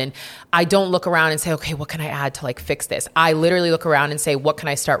quite often, I don't look around and say, okay, what can I add to like fix this? I literally look around and say, what can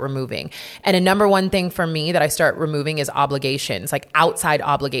I start removing? And a number one thing for me that I start removing is obligations, like outside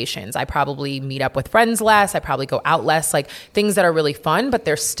obligations. I probably meet up with friends less. I probably go out less, like things that are really fun, but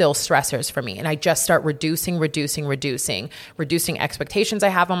they're still stressors for me. And I just start reducing expectations I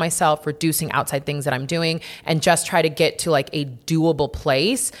have on myself, reducing outside things that I'm doing, and just try to get to like a doable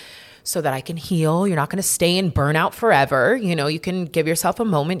place so that I can heal. You're not going to stay in burnout forever. You know, you can give yourself a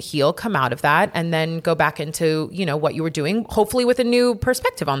moment, heal, come out of that, and then go back into, you know, what you were doing, hopefully with a new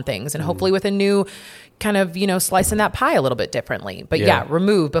perspective on things, and hopefully with a new kind of, you know, slicing that pie a little bit differently. But yeah,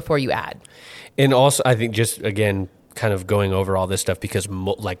 remove before you add. And also, I think just, again, kind of going over all this stuff, because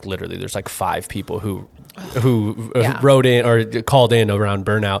like literally there's like 5 people who wrote in or called in around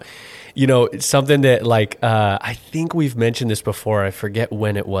burnout. You know, something that like, I think we've mentioned this before, I forget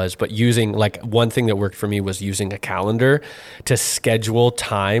when it was, but using like, one thing that worked for me was using a calendar to schedule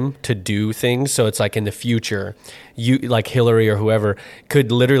time to do things. So it's like in the future, you like Hillary or whoever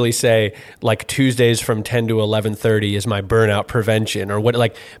could literally say like Tuesdays from 10 to 11:30 is my burnout prevention, or what,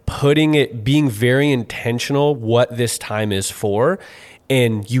 like being very intentional what this time is for.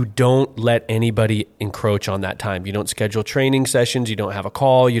 And you don't let anybody encroach on that time. You don't schedule training sessions. You don't have a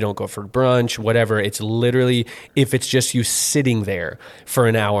call. You don't go for brunch, whatever. It's literally, if it's just you sitting there for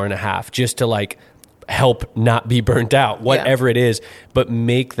an hour and a half just to like help not be burnt out, whatever it is, but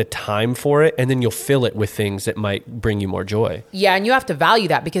make the time for it. And then you'll fill it with things that might bring you more joy. Yeah. And you have to value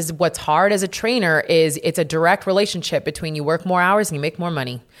that, because what's hard as a trainer is it's a direct relationship between you work more hours and you make more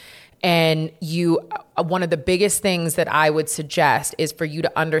money. And one of the biggest things that I would suggest is for you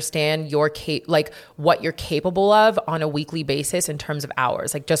to understand what you're capable of on a weekly basis in terms of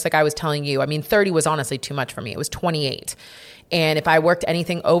hours. Like, just like I was telling you, I mean, 30 was honestly too much for me. It was 28. And if I worked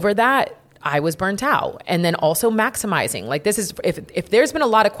anything over that, I was burnt out. And then also maximizing. Like this is, if there's been a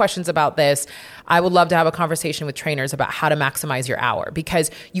lot of questions about this, I would love to have a conversation with trainers about how to maximize your hour,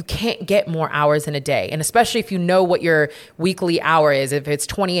 because you can't get more hours in a day. And especially if you know what your weekly hour is, if it's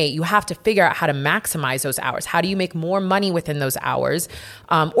 28, you have to figure out how to maximize those hours. How do you make more money within those hours,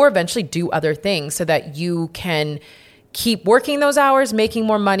 or eventually do other things so that you can keep working those hours, making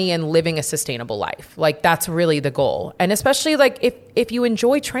more money, and living a sustainable life. Like that's really the goal. And especially like if you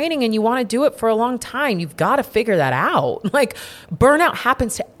enjoy training and you want to do it for a long time, you've got to figure that out. Like burnout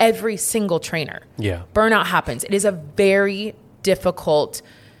happens to every single trainer. Yeah. Burnout happens. It is a very difficult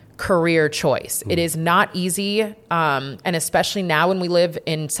career choice. It is not easy. And especially now when we live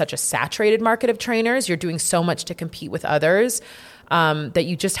in such a saturated market of trainers, you're doing so much to compete with others, that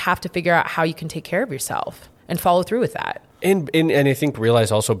you just have to figure out how you can take care of yourself and follow through with that. And I think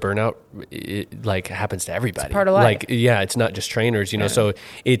realize also burnout like happens to everybody. It's part of life. Like, yeah, it's not just trainers, you know, so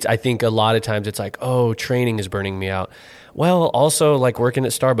I think a lot of times it's like, oh, training is burning me out. Well, also like working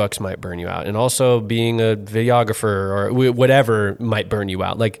at Starbucks might burn you out, and also being a videographer or whatever might burn you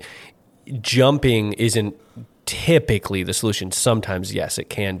out. Like jumping isn't typically the solution. Sometimes, yes, it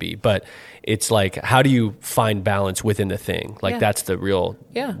can be, but it's like, how do you find balance within the thing? Like that's the real,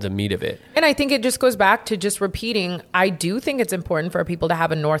 the meat of it. And I think it just goes back to just repeating, I do think it's important for people to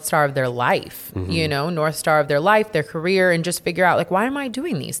have a North Star of their life, you know, North Star of their life, their career, and just figure out like, why am I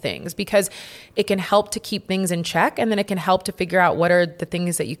doing these things? Because it can help to keep things in check. And then it can help to figure out what are the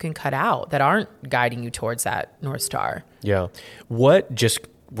things that you can cut out that aren't guiding you towards that North Star. Yeah.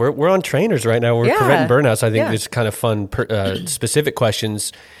 We're on trainers right now. We're preventing burnout. So I think it's kind of fun, specific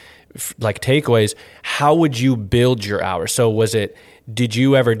questions, like takeaways. How would you build your hours? So did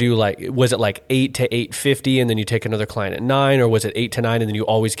you ever do was it like 8 to 8:50 and then you take another client at 9, or was it 8 to 9 and then you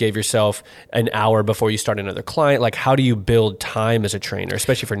always gave yourself an hour before you start another client? Like how do you build time as a trainer,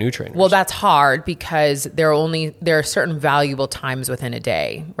 especially for new trainers? Well, that's hard because there are certain valuable times within a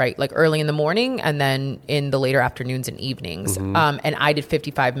day, right? Like early in the morning and then in the later afternoons and evenings. And I did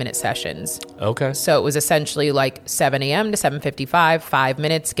 55-minute sessions. Okay. So it was essentially like 7 a.m. to 7:55, 5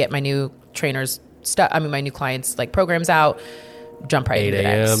 minutes, get my new my new clients like programs out, jump right into the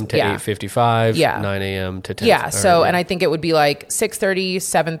next. 8 a.m. to 8:55, 9 a.m. to 10. Yeah, so, and I think it would be like 6:30,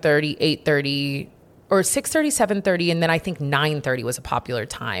 7:30, 8:30, or 6:30, 7:30, and then I think 9:30 was a popular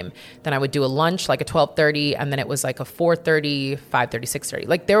time. Then I would do a lunch, like a 12:30, and then it was like a 4:30, 5:30, 6:30.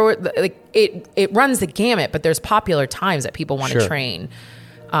 Like there were, like it runs the gamut, but there's popular times that people want to train.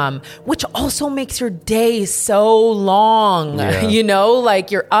 Which also makes your day so long, you know,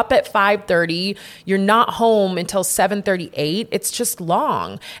 like you're up at 5:30, you're not home until 7:38. It's just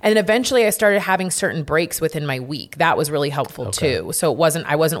long. And then eventually I started having certain breaks within my week. That was really helpful too. So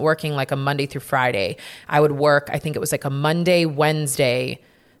I wasn't working like a Monday through Friday. I would work, I think it was like a Monday, Wednesday,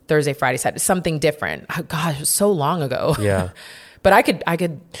 Thursday, Friday, Saturday, something different. Oh, gosh, it was so long ago. Yeah. But I could take a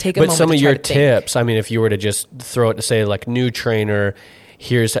moment to try to think. But some of your tips, I mean, if you were to just throw it to say like new trainer,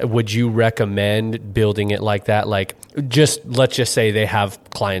 would you recommend building it like that? Like let's just say they have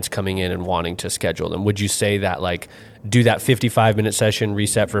clients coming in and wanting to schedule them. Would you say that like do that 55-minute session,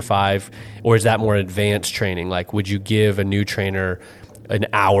 reset for 5, or is that more advanced training? Like would you give a new trainer an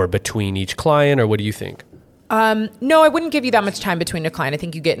hour between each client, or what do you think? No, I wouldn't give you that much time between a client. I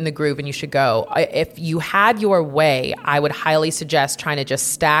think you get in the groove and you should go. If you had your way, I would highly suggest trying to just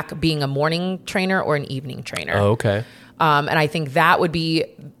stack being a morning trainer or an evening trainer. Oh, okay. And I think that would be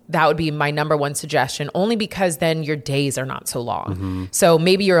my number one suggestion, only because then your days are not so long. So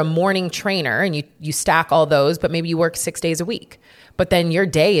maybe you're a morning trainer and you stack all those, but maybe you work 6 days a week. But then your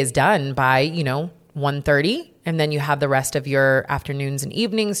day is done by, 1:30, and then you have the rest of your afternoons and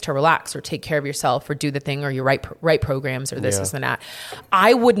evenings to relax or take care of yourself or do the thing or you write programs or this and that.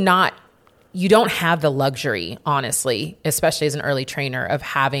 You don't have the luxury, honestly, especially as an early trainer,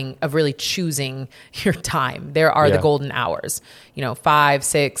 of really choosing your time. There are the golden hours, 5,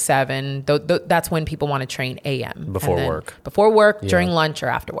 6, 7. That's when people want to train AM. Before work, during lunch, or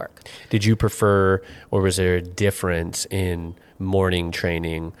after work. Did you prefer, or was there a difference in morning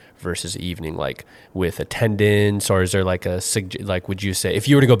training versus evening, like with attendance, or is there like would you say, if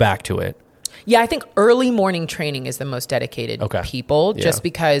you were to go back to it? Yeah, I think early morning training is the most dedicated people, just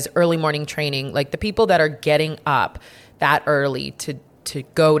because early morning training, like the people that are getting up that early to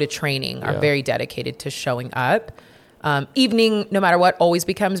go to training are very dedicated to showing up. Evening, no matter what, always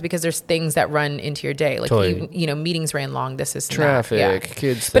becomes, because there's things that run into your day. Like, totally. Meetings ran long. This is traffic,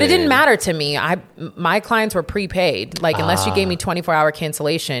 kids. But it didn't matter to me. My clients were prepaid. Like, unless you gave me 24-hour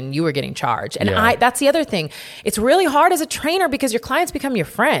cancellation, you were getting charged. And that's the other thing. It's really hard as a trainer because your clients become your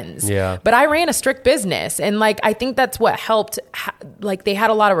friends. Yeah. But I ran a strict business. And like, I think that's what helped. Like, they had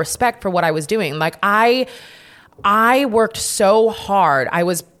a lot of respect for what I was doing. Like, I worked so hard. I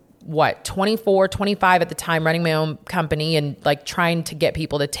was 24, 25 at the time, running my own company and like trying to get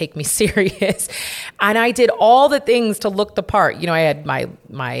people to take me serious. And I did all the things to look the part. I had my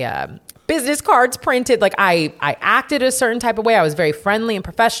business cards printed. Like, I acted a certain type of way. I was very friendly and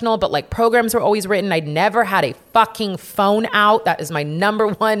professional, but like, programs were always written. I'd never had a fucking phone out. That is my number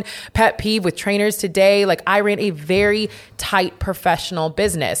one pet peeve with trainers today. Like, I ran a very tight professional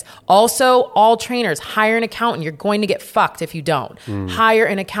business. Also, all trainers, hire an accountant. You're going to get fucked if you don't. Hire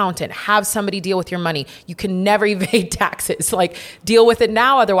an accountant. Have somebody deal with your money. You can never evade taxes. Like, deal with it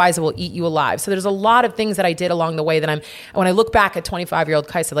now, otherwise it will eat you alive. So there's a lot of things that I did along the way that when I look back at 25-year-old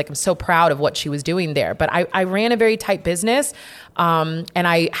Kaisa, like, I'm so proud of what she was doing there. But I ran a very tight business, and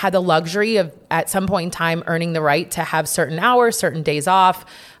I had the luxury of, at some point in time, earning the right to have certain hours, certain days off,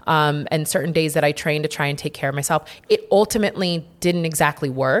 and certain days that I trained to try and take care of myself. It ultimately didn't exactly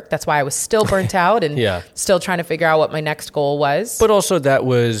work. That's why I was still burnt out and still trying to figure out what my next goal was. But also, that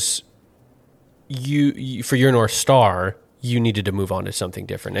was you for your North Star. You needed to move on to something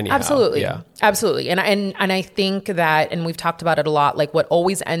different anyhow. Absolutely. Yeah. Absolutely. And I think that, and we've talked about it a lot, like, what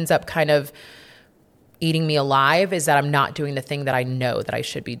always ends up kind of eating me alive is that I'm not doing the thing that I know that I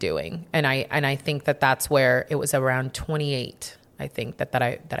should be doing. And I think that that's where it was around 28. I think that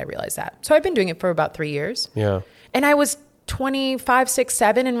I realized that. So I've been doing it for about 3 years. Yeah. And I was 25, 6,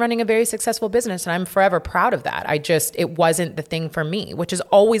 7 and running a very successful business. And I'm forever proud of that. It wasn't the thing for me, which is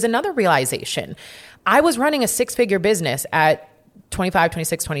always another realization. I was running a 6-figure business at 25,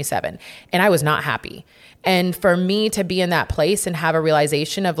 26, 27, and I was not happy. And for me to be in that place and have a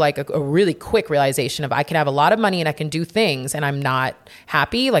realization of, like, a really quick realization of, I can have a lot of money and I can do things and I'm not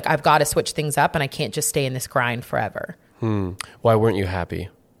happy. Like, I've got to switch things up and I can't just stay in this grind forever. Why weren't you happy?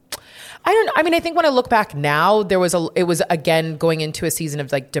 I think when I look back now, it was again going into a season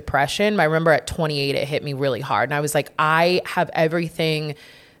of like depression. I remember at 28, it hit me really hard. And I was like, I have everything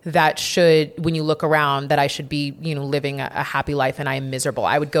that should, when you look around, that I should be, living a happy life, and I am miserable.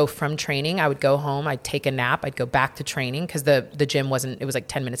 I would go from training, I would go home, I'd take a nap, I'd go back to training because the gym it was like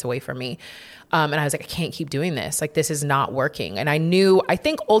 10 minutes away from me. And I was like, I can't keep doing this. Like, this is not working. And I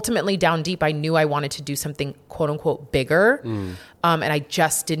think ultimately down deep, I knew I wanted to do something quote unquote bigger. And I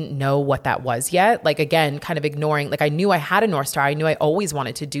just didn't know what that was yet. Like, again, kind of ignoring, like, I knew I had a North Star. I knew I always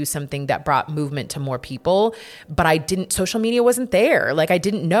wanted to do something that brought movement to more people, but social media wasn't there. Like, I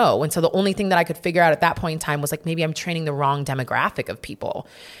didn't know. And so the only thing that I could figure out at that point in time was like, maybe I'm training the wrong demographic of people.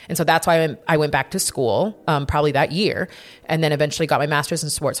 And so that's why I went back to school, probably that year, and then eventually got my master's in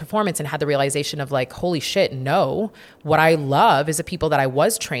sports performance and had the realization of like, holy shit, no, what I love is the people that I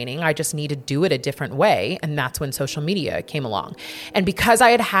was training. I just need to do it a different way. And that's when social media came along. And because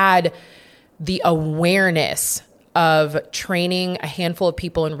I had the awareness of training a handful of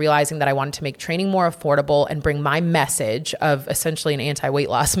people and realizing that I wanted to make training more affordable and bring my message of essentially an anti-weight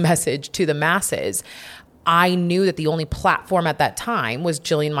loss message to the masses, I knew that the only platform at that time was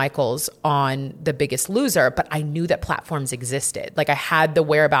Jillian Michaels on The Biggest Loser, but I knew that platforms existed. Like, I had the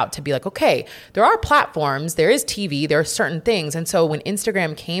whereabout to be like, okay, there are platforms, there is TV, there are certain things. And so when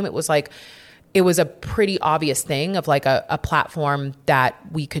Instagram came, it was a pretty obvious thing of like a platform that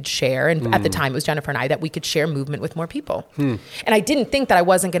we could share. And at the time, it was Jennifer and I, that we could share movement with more people. And I didn't think that I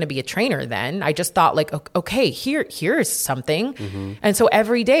wasn't going to be a trainer then. I just thought like, okay, here's something. And so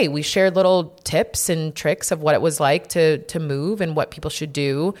every day we shared little tips and tricks of what it was like to move and what people should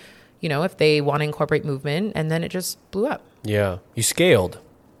do, if they want to incorporate movement. And then it just blew up. Yeah. You scaled.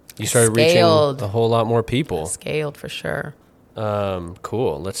 You started reaching a whole lot more people. Scaled for sure.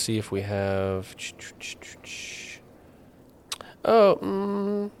 Cool. Let's see if we have.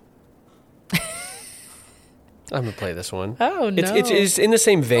 I'm gonna play this one. Oh no! It's in the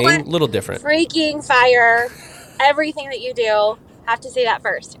same vein, a little different. Freaking fire! Everything that you do. Have to say that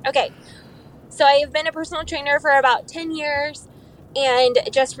first. Okay, so I have been a personal trainer for about 10 years, and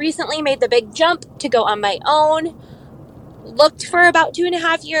just recently made the big jump to go on my own. Looked for about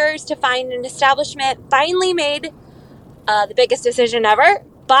 2.5 years to find an establishment. Finally made the biggest decision ever,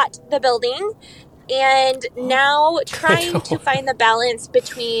 bought the building, and now trying to find the balance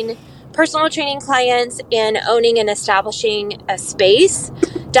between personal training clients and owning and establishing a space.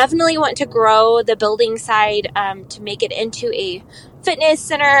 Definitely want to grow the building side to make it into a fitness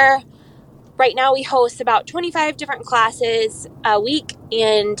center, right now we host about 25 different classes a week,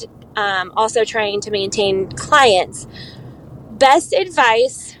 and also trying to maintain clients. Best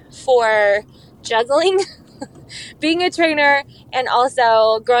advice for juggling being a trainer and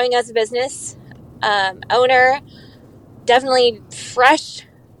also growing as a business owner, definitely fresh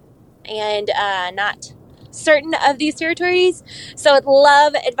and not certain of these territories. So I'd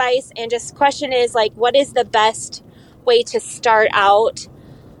love advice, and just question is like, what is the best way to start out,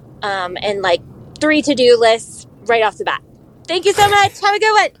 and like 3 to-do lists right off the bat. Thank you so much. Have a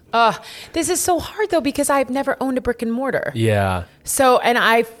good one. This is so hard though, because I've never owned a brick and mortar. Yeah. So, and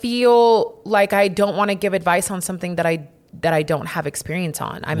I feel like I don't want to give advice on something that I don't have experience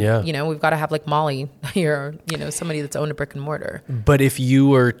on. We've got to have like Molly here, somebody that's owned a brick and mortar. But if you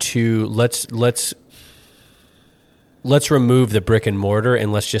were to, let's remove the brick and mortar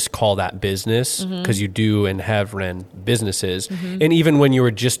and let's just call that business, because you do and have ran businesses. And even when you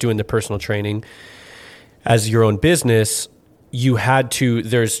were just doing the personal training as your own business, you had to,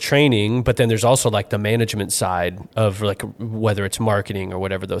 there's training, but then there's also like the management side of like whether it's marketing or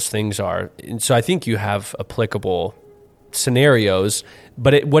whatever those things are. And so I think you have applicable scenarios,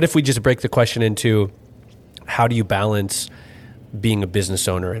 but what if we just break the question into how do you balance being a business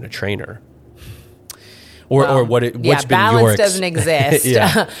owner and a trainer? Or what's been balance doesn't exist.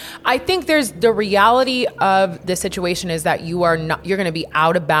 I think there's the reality of the situation is that you're going to be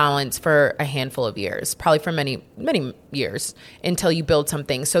out of balance for a handful of years, probably for many, many years until you build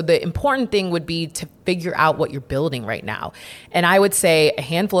something. So the important thing would be to figure out what you're building right now. And I would say a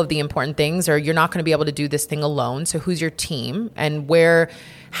handful of the important things are you're not going to be able to do this thing alone. So who's your team and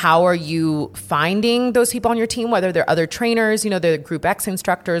how are you finding those people on your team, whether they're other trainers, they're Group X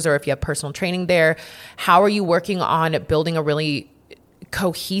instructors, or if you have personal training there, how are you working on building a really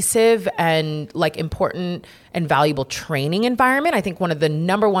cohesive and like important and valuable training environment? I think one of the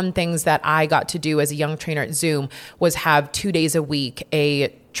number one things that I got to do as a young trainer at Zoom was have 2 days a week,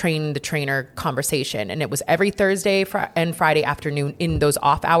 a train the trainer conversation. And it was every Thursday and Friday afternoon in those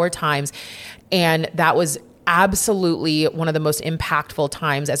off hour times. And that was absolutely one of the most impactful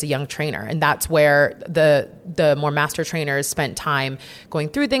times as a young trainer. And that's where the more master trainers spent time going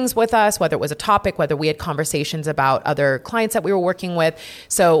through things with us, whether it was a topic, whether we had conversations about other clients that we were working with.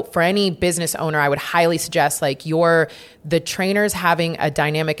 So for any business owner, I would highly suggest like the trainers having a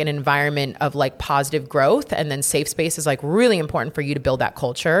dynamic and environment of like positive growth, and then safe space is like really important for you to build that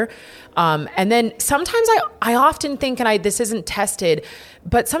culture. And then sometimes I often think, and this isn't tested,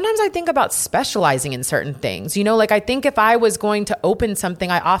 but sometimes I think about specializing in certain things. Like I think if I was going to open something,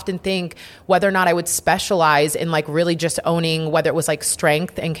 I often think whether or not I would specialize in like really just owning, whether it was like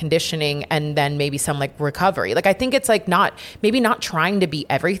strength and conditioning and then maybe some like recovery. Like I think it's like not trying to be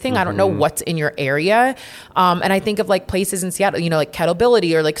everything. I don't know what's in your area. And I think of like places in Seattle, like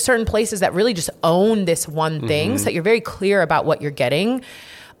Kettlability or like certain places that really just own this one thing so that you're very clear about what you're getting.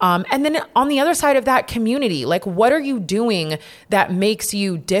 And then on the other side of that, community, like what are you doing that makes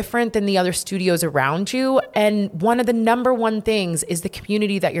you different than the other studios around you? And one of the number one things is the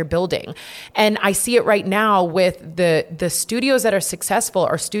community that you're building. And I see it right now with the studios that are successful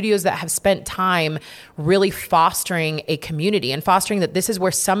are studios that have spent time really fostering a community and fostering that this is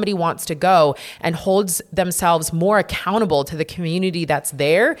where somebody wants to go and holds themselves more accountable to the community that's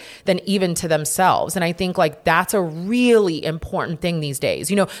there than even to themselves. And I think like that's a really important thing these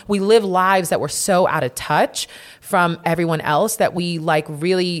days. We live lives that we're so out of touch from everyone else that we like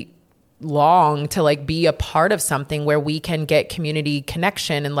really long to like be a part of something where we can get community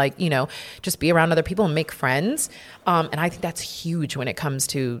connection and like, just be around other people and make friends. And I think that's huge when it comes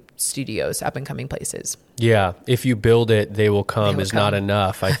to studios, up and coming places. Yeah. If you build it, they will come is not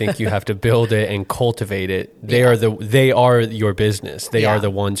enough. I think you have to build it and cultivate it. They are your business. They are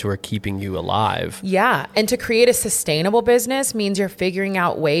the ones who are keeping you alive. Yeah. And to create a sustainable business means you're figuring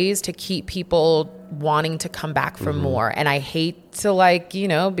out ways to keep people wanting to come back for more. And I hate to like, be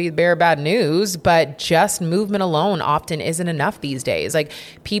the bearer of bad news, but just movement alone often isn't enough these days. Like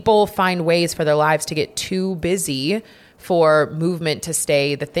people find ways for their lives to get too busy for movement to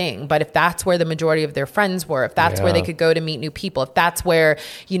stay the thing. But if that's where the majority of their friends were, if that's where they could go to meet new people, if that's where,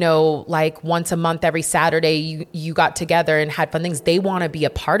 like once a month, every Saturday, you got together and had fun things, they want to be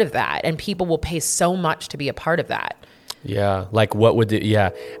a part of that. And people will pay so much to be a part of that. Yeah. Like what would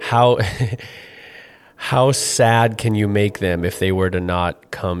how sad can you make them if they were to not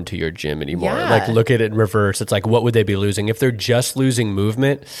come to your gym anymore? Yeah. Like look at it in reverse. It's like, what would they be losing? If they're just losing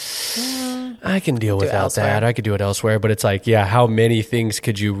movement, I can deal without that. I could do it elsewhere. But it's like, how many things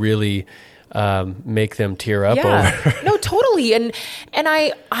could you really make them tear up over? No, totally. And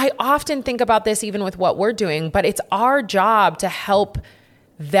I often think about this even with what we're doing, but it's our job to help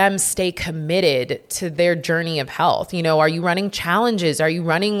them stay committed to their journey of health. You know, are you running challenges? Are you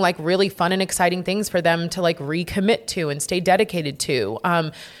running like really fun and exciting things for them to like recommit to and stay dedicated to?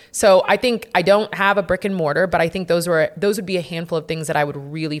 So I think I don't have a brick and mortar, but I think those would be a handful of things that I would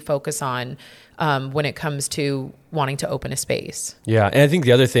really focus on when it comes to wanting to open a space. Yeah. And I think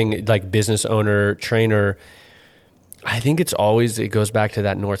the other thing, like business owner, trainer, I think it goes back to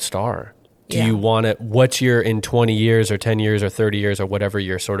that North Star. Do you want it? What's your, in 20 years or 10 years or 30 years or whatever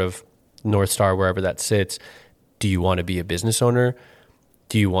your sort of North Star, wherever that sits, do you want to be a business owner?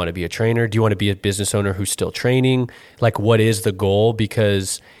 Do you want to be a trainer? Do you want to be a business owner who's still training? Like, what is the goal?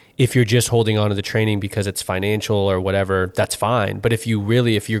 Because if you're just holding on to the training because it's financial or whatever, that's fine. But if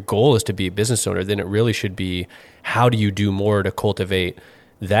your goal is to be a business owner, then it really should be, how do you do more to cultivate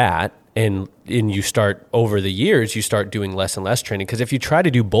that? And you start, over the years, you start doing less and less training. Because if you try to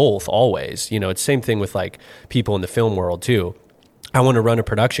do both always, you know, it's the same thing with like people in the film world too. I want to run a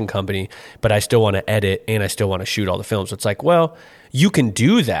production company, but I still want to edit and I still want to shoot all the films. It's like, well, you can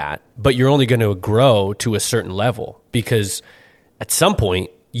do that, but you're only going to grow to a certain level, because at some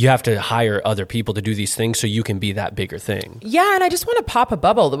point you have to hire other people to do these things so you can be that bigger thing. Yeah, and I just want to pop a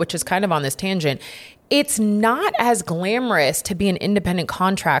bubble, which is kind of on this tangent. It's not as glamorous to be an independent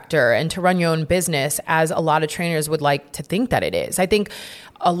contractor and to run your own business as a lot of trainers would like to think that it is. I think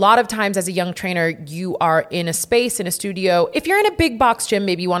a lot of times as a young trainer, you are in a space, in a studio. If you're in a big box gym,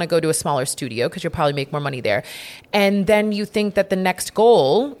 maybe you want to go to a smaller studio because you'll probably make more money there. And then you think that the next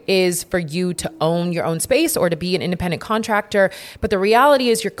goal is for you to own your own space or to be an independent contractor. But the reality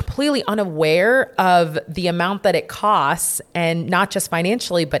is you're completely unaware of the amount that it costs, and not just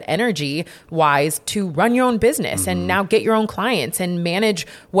financially, but energy wise, to run your own business and now get your own clients and manage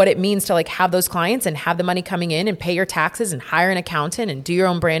what it means to like have those clients and have the money coming in and pay your taxes and hire an accountant and do your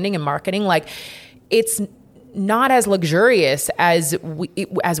own branding and marketing. Like, it's not as luxurious as we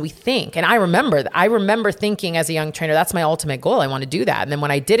think. And I remember thinking as a young trainer, that's my ultimate goal. I want to do that. And then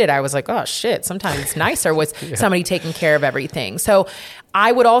when I did it, I was like, oh shit, sometimes it's nicer with somebody taking care of everything. So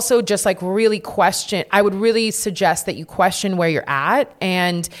I would also just like really I would really suggest that you question where you're at.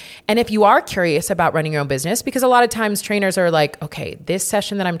 And if you are curious about running your own business, because a lot of times trainers are like, okay, this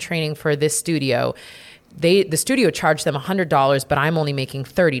session that I'm training for this studio, the studio charged them $100, but I'm only making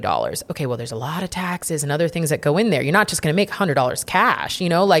 $30. Okay, well, there's a lot of taxes and other things that go in there. You're not just going to make $100 cash, you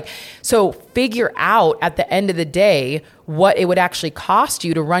know, like, so figure out at the end of the day what it would actually cost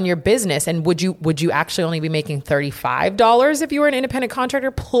you to run your business. And would you actually only be making $35 if you were an independent contractor,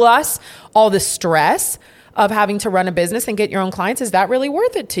 plus all the stress of having to run a business and get your own clients? Is that really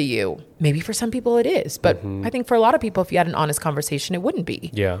worth it to you? Maybe for some people it is, but I think for a lot of people, if you had an honest conversation, it wouldn't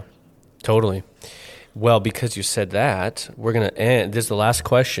be. Yeah, totally. Well, because you said that, we're going to end. This is the last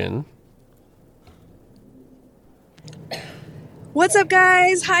question. What's up,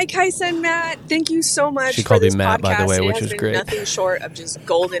 guys? Hi, Kaisa and Matt. Thank you so much she called for this me Matt, podcast. By the way, it which has is been great. Nothing short of just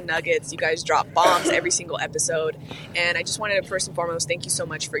golden nuggets. You guys drop bombs every single episode. And I just wanted to first and foremost thank you so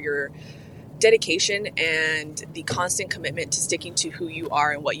much for your dedication and the constant commitment to sticking to who you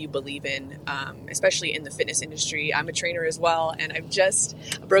are and what you believe in, especially in the fitness industry. I'm a trainer as well, and I've just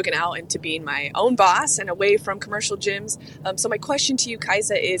broken out into being my own boss and away from commercial gyms. So my question to you,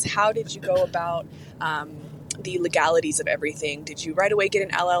 Kaisa, is how did you go about the legalities of everything? Did you right away get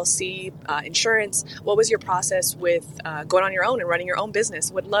an LLC, insurance? What was your process with going on your own and running your own business?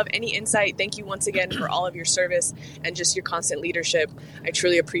 Would love any insight. Thank you once again for all of your service and just your constant leadership. I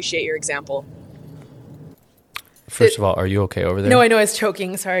truly appreciate your example. First of all, are you okay over there? No, I know I was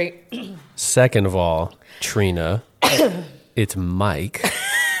choking. Sorry. Second of all, Trina, it's Mike.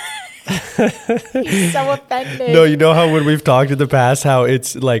 He's so offended. No, you know how when we've talked in the past, how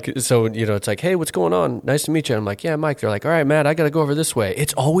it's like, so, you know, it's like, hey, what's going on? Nice to meet you. And I'm like, yeah, Mike. They're like, all right, Matt, I got to go over this way.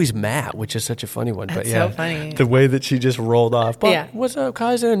 It's always Matt, which is such a funny one. That's but yeah, so funny. The way that she just rolled off. But yeah. What's up,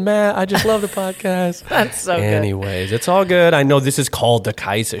 Kaisa and Matt? I just love the podcast. That's so good. Anyways, it's all good. I know this is called the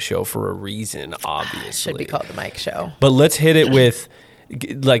Kaisa Show for a reason, obviously. It should be called the Mike Show. But let's hit it with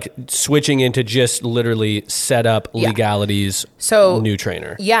like switching into just literally set up legalities. So new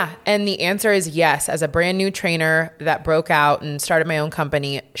trainer. Yeah. And the answer is yes. As a brand new trainer that broke out and started my own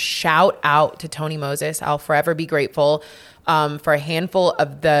company, shout out to Tony Moses. I'll forever be grateful for a handful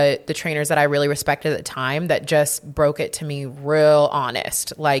of the trainers that I really respected at the time that just broke it to me real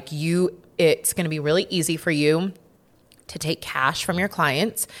honest. Like it's going to be really easy for you to take cash from your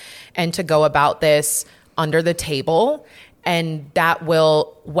clients and to go about this under the table. And that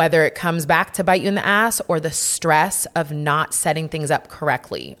will, whether it comes back to bite you in the ass or the stress of not setting things up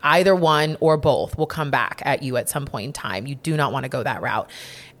correctly, either one or both will come back at you at some point in time. You do not want to go that route.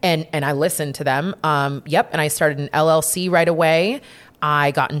 And I listened to them. And I started an LLC right away.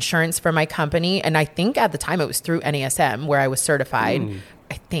 I got insurance for my company. And I think at the time it was through NASM where I was certified.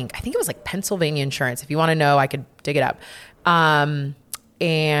 I think it was like Pennsylvania insurance. If you want to know, I could dig it up.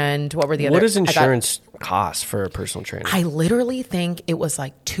 And what were the other? What does insurance cost for a personal trainer? I literally think it was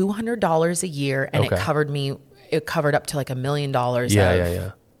like $200 a year, and it covered me. It covered up to like $1 million.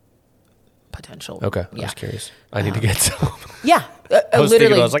 Yeah. Potential. Okay. I was curious. I need to get some. Yeah. I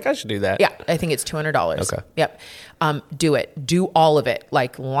was like, I should do that. Yeah. I think it's $200. Okay. Yep. Do it. Do all of it.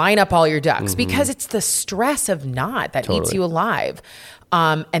 Like line up all your ducks because it's the stress of not that eats you alive.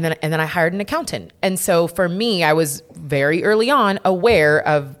 And then I hired an accountant. And so for me, I was very early on aware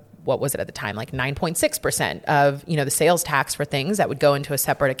of what was it at the time, like 9.6% of, the sales tax for things that would go into a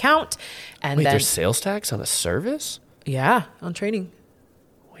separate account. And Wait, there's sales tax on a service? Yeah. On training.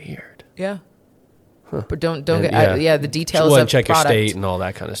 Weird. Yeah. Huh. But don't get the details of check product. Your state and all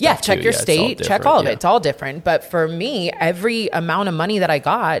that kind of stuff. Yeah, check your state, check all of it. It's all different. But for me, every amount of money that I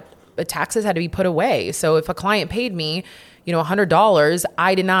got, the taxes had to be put away. So if a client paid me, $100,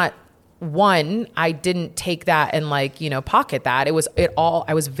 I didn't take that and pocket that.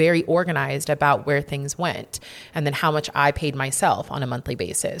 I was very organized about where things went and then how much I paid myself on a monthly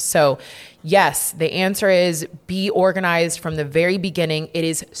basis. So yes, the answer is be organized from the very beginning. It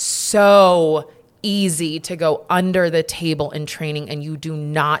is so easy to go under the table in training, and you do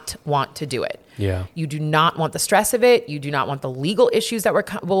not want to do it. Yeah. You do not want the stress of it. You do not want the legal issues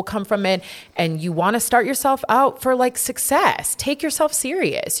that will come from it. And you want to start yourself out for success. Take yourself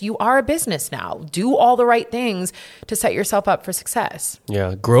serious. You are a business now. Do all the right things to set yourself up for success.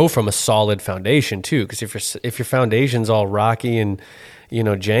 Yeah. Grow from a solid foundation too. Because if your foundation's all rocky and,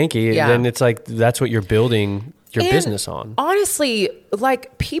 janky, then it's like, that's what you're building your business on. Honestly,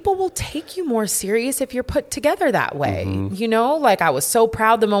 people will take you more serious if you're put together that way. I was so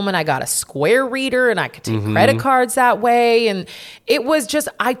proud the moment I got a Square reader and I could take credit cards that way. And it was just,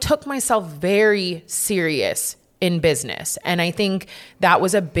 I took myself very serious in business. And I think that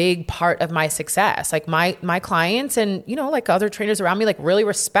was a big part of my success. My clients and, other trainers around me, really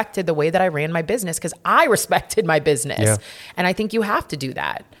respected the way that I ran my business because I respected my business. Yeah. And I think you have to do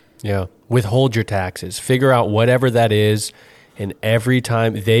that. Yeah. Withhold your taxes. Figure out whatever that is. And every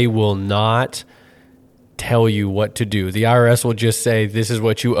time they will not tell you what to do. The IRS will just say, this is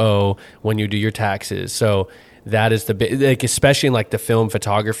what you owe when you do your taxes. So that is especially in the film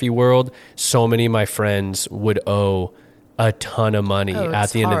photography world, so many of my friends would owe a ton of money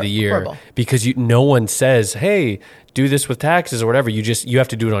at the end of the year horrible. Because no one says, hey, do this with taxes or whatever. You have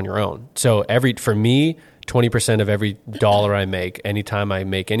to do it on your own. So for me, 20% of every dollar I make, anytime I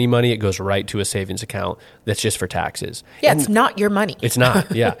make any money, it goes right to a savings account that's just for taxes. Yeah, it's not your money. It's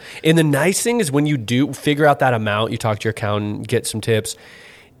not, yeah. And the nice thing is when you do figure out that amount, you talk to your accountant, get some tips.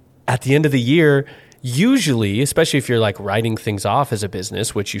 At the end of the year, usually, especially if you're writing things off as a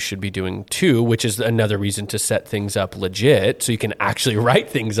business, which you should be doing too, which is another reason to set things up legit so you can actually write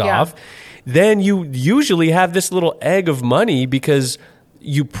things off, then you usually have this little egg of money because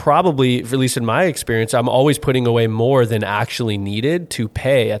you probably, at least in my experience, I'm always putting away more than actually needed to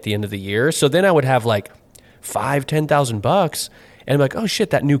pay at the end of the year. So then I would have $5,000-$10,000 and I'm like, oh shit,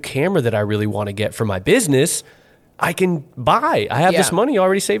 that new camera that I really want to get for my business, I can buy. I have this money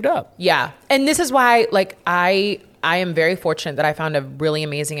already saved up. Yeah. And this is why I am very fortunate that I found a really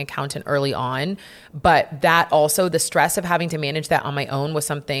amazing accountant early on, but that also the stress of having to manage that on my own was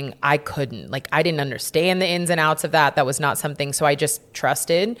something I couldn't. I didn't understand the ins and outs of that. That was not something. So I just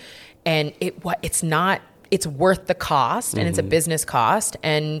trusted, and it's worth the cost, and it's a business cost.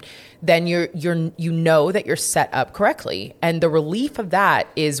 And then you know that you're set up correctly. And the relief of that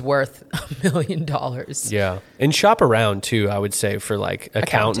is worth $1 million. Yeah. And shop around too, I would say, for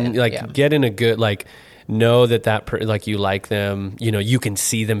accountant, get in a good, know that you like them, you can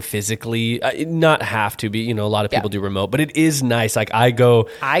see them physically, not have to be, a lot of people do remote, but it is nice. I go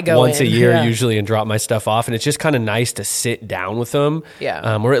once a year usually and drop my stuff off, and it's just kind of nice to sit down with them.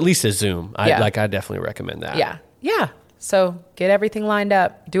 Yeah. Or at least a Zoom. I definitely recommend that. Yeah. Yeah. So get everything lined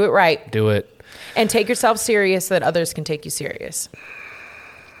up, do it right. Do it. And take yourself serious so that others can take you serious.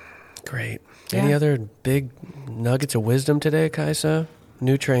 Great. Yeah. Any other big nuggets of wisdom today, Kaisa?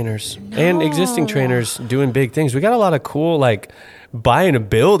 New trainers and existing trainers doing big things. We got a lot of cool, buying a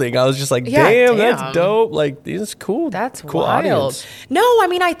building. I was just damn, that's dope. This is cool. That's cool wild. Audience. No,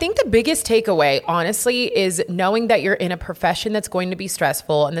 I think the biggest takeaway, honestly, is knowing that you're in a profession that's going to be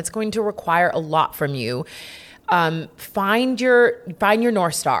stressful and that's going to require a lot from you. Find your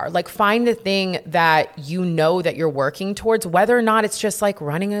North Star. Find the thing that that you're working towards, whether or not it's just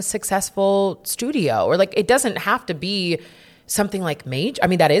running a successful studio or it doesn't have to be something like major. I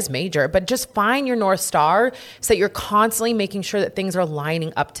mean, that is major, but just find your North Star so that you're constantly making sure that things are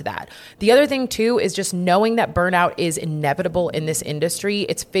lining up to that. The other thing too is just knowing that burnout is inevitable in this industry.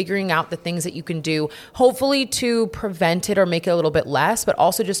 It's figuring out the things that you can do, hopefully to prevent it or make it a little bit less, but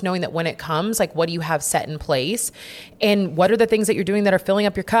also just knowing that when it comes, like, what do you have set in place and what are the things that you're doing that are filling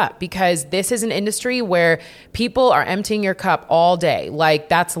up your cup? Because this is an industry where people are emptying your cup all day. Like,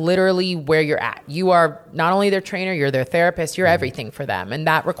 that's literally where you're at. You are not only their trainer, you're their therapist, you're everything for them. And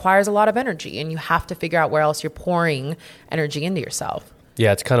that requires a lot of energy. And you have to figure out where else you're pouring energy into yourself.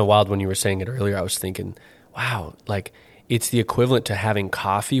 Yeah, it's kind of wild when you were saying it earlier. I was thinking, wow, like it's the equivalent to having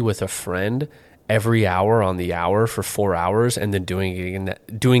coffee with a friend every hour on the hour for 4 hours and then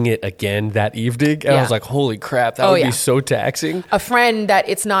doing it again that evening. And I was like, holy crap, that would be so taxing. A friend that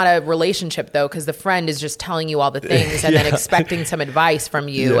it's not a relationship though, because the friend is just telling you all the things and then expecting some advice from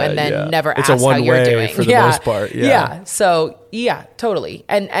you and then never asks how you're doing. For the most part. Yeah. So totally.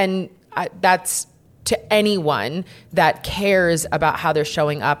 And that's to anyone that cares about how they're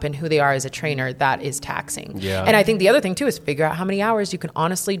showing up and who they are as a trainer, that is taxing. Yeah. And I think the other thing too is figure out how many hours you can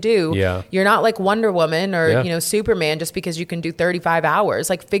honestly do. Yeah. You're not like Wonder Woman or Superman just because you can do 35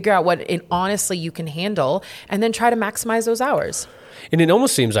 hours. Like, figure out what honestly you can handle and then try to maximize those hours. And it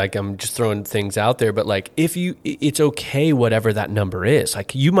almost seems like I'm just throwing things out there, but like it's okay, whatever that number is.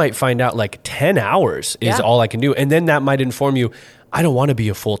 Like, you might find out like 10 hours is all I can do. And then that might inform you, I don't want to be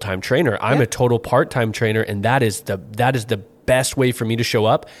a full-time trainer. I'm a total part-time trainer, and that is the best way for me to show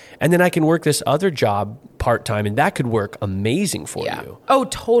up. And then I can work this other job part-time, and that could work amazing for you. Oh,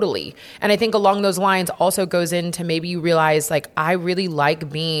 totally. And I think along those lines also goes into maybe you realize, like, I really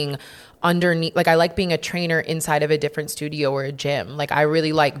like being underneath, like, I like being a trainer inside of a different studio or a gym. Like, I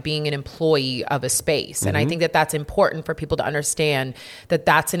really like being an employee of a space. And I think that that's important for people to understand that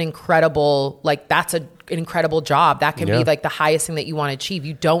that's an incredible, like, that's an incredible job. That can be like the highest thing that you want to achieve.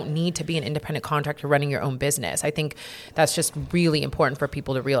 You don't need to be an independent contractor running your own business. I think that's just really important for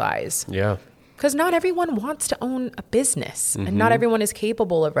people to realize. Yeah. Because not everyone wants to own a business and not everyone is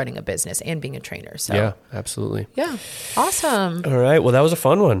capable of running a business and being a trainer. So yeah, absolutely. Yeah. Awesome. All right. Well, that was a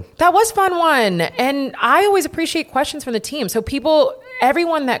fun one. That was a fun one. And I always appreciate questions from the team. So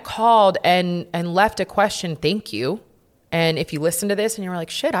everyone that called and left a question, thank you. And if you listen to this and you're like,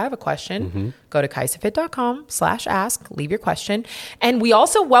 shit, I have a question, go to kaisafit.com/ask, leave your question. And we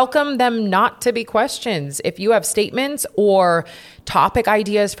also welcome them not to be questions. If you have statements or topic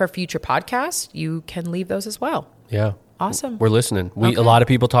ideas for future podcasts, you can leave those as well. Yeah. Awesome. We're listening. A lot of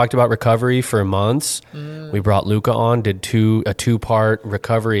people talked about recovery for months. We brought Luca on, did a 2-part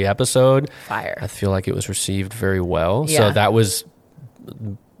recovery episode. Fire. I feel like it was received very well. Yeah. So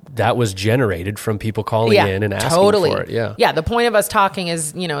that was generated from people calling in and asking for it. Yeah. The point of us talking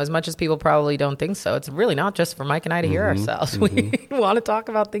is, as much as people probably don't think so, it's really not just for Mike and I to hear ourselves. We want to talk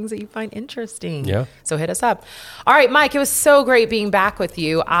about things that you find interesting. Yeah. So hit us up. All right, Mike, it was so great being back with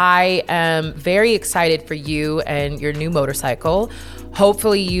you. I am very excited for you and your new motorcycle.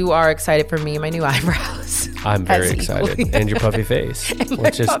 Hopefully you are excited for me and my new eyebrows. I'm very excited. And your puffy face.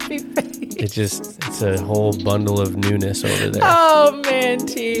 Puffy face. It's a whole bundle of newness over there. Oh, man,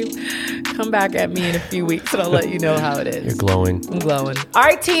 team. Come back at me in a few weeks and I'll let you know how it is. You're glowing. I'm glowing. All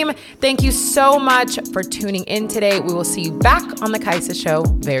right, team. Thank you so much for tuning in today. We will see you back on The Kaisa Show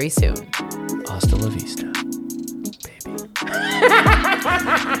very soon. Hasta la vista, baby.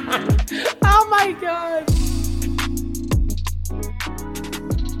 Oh, my God.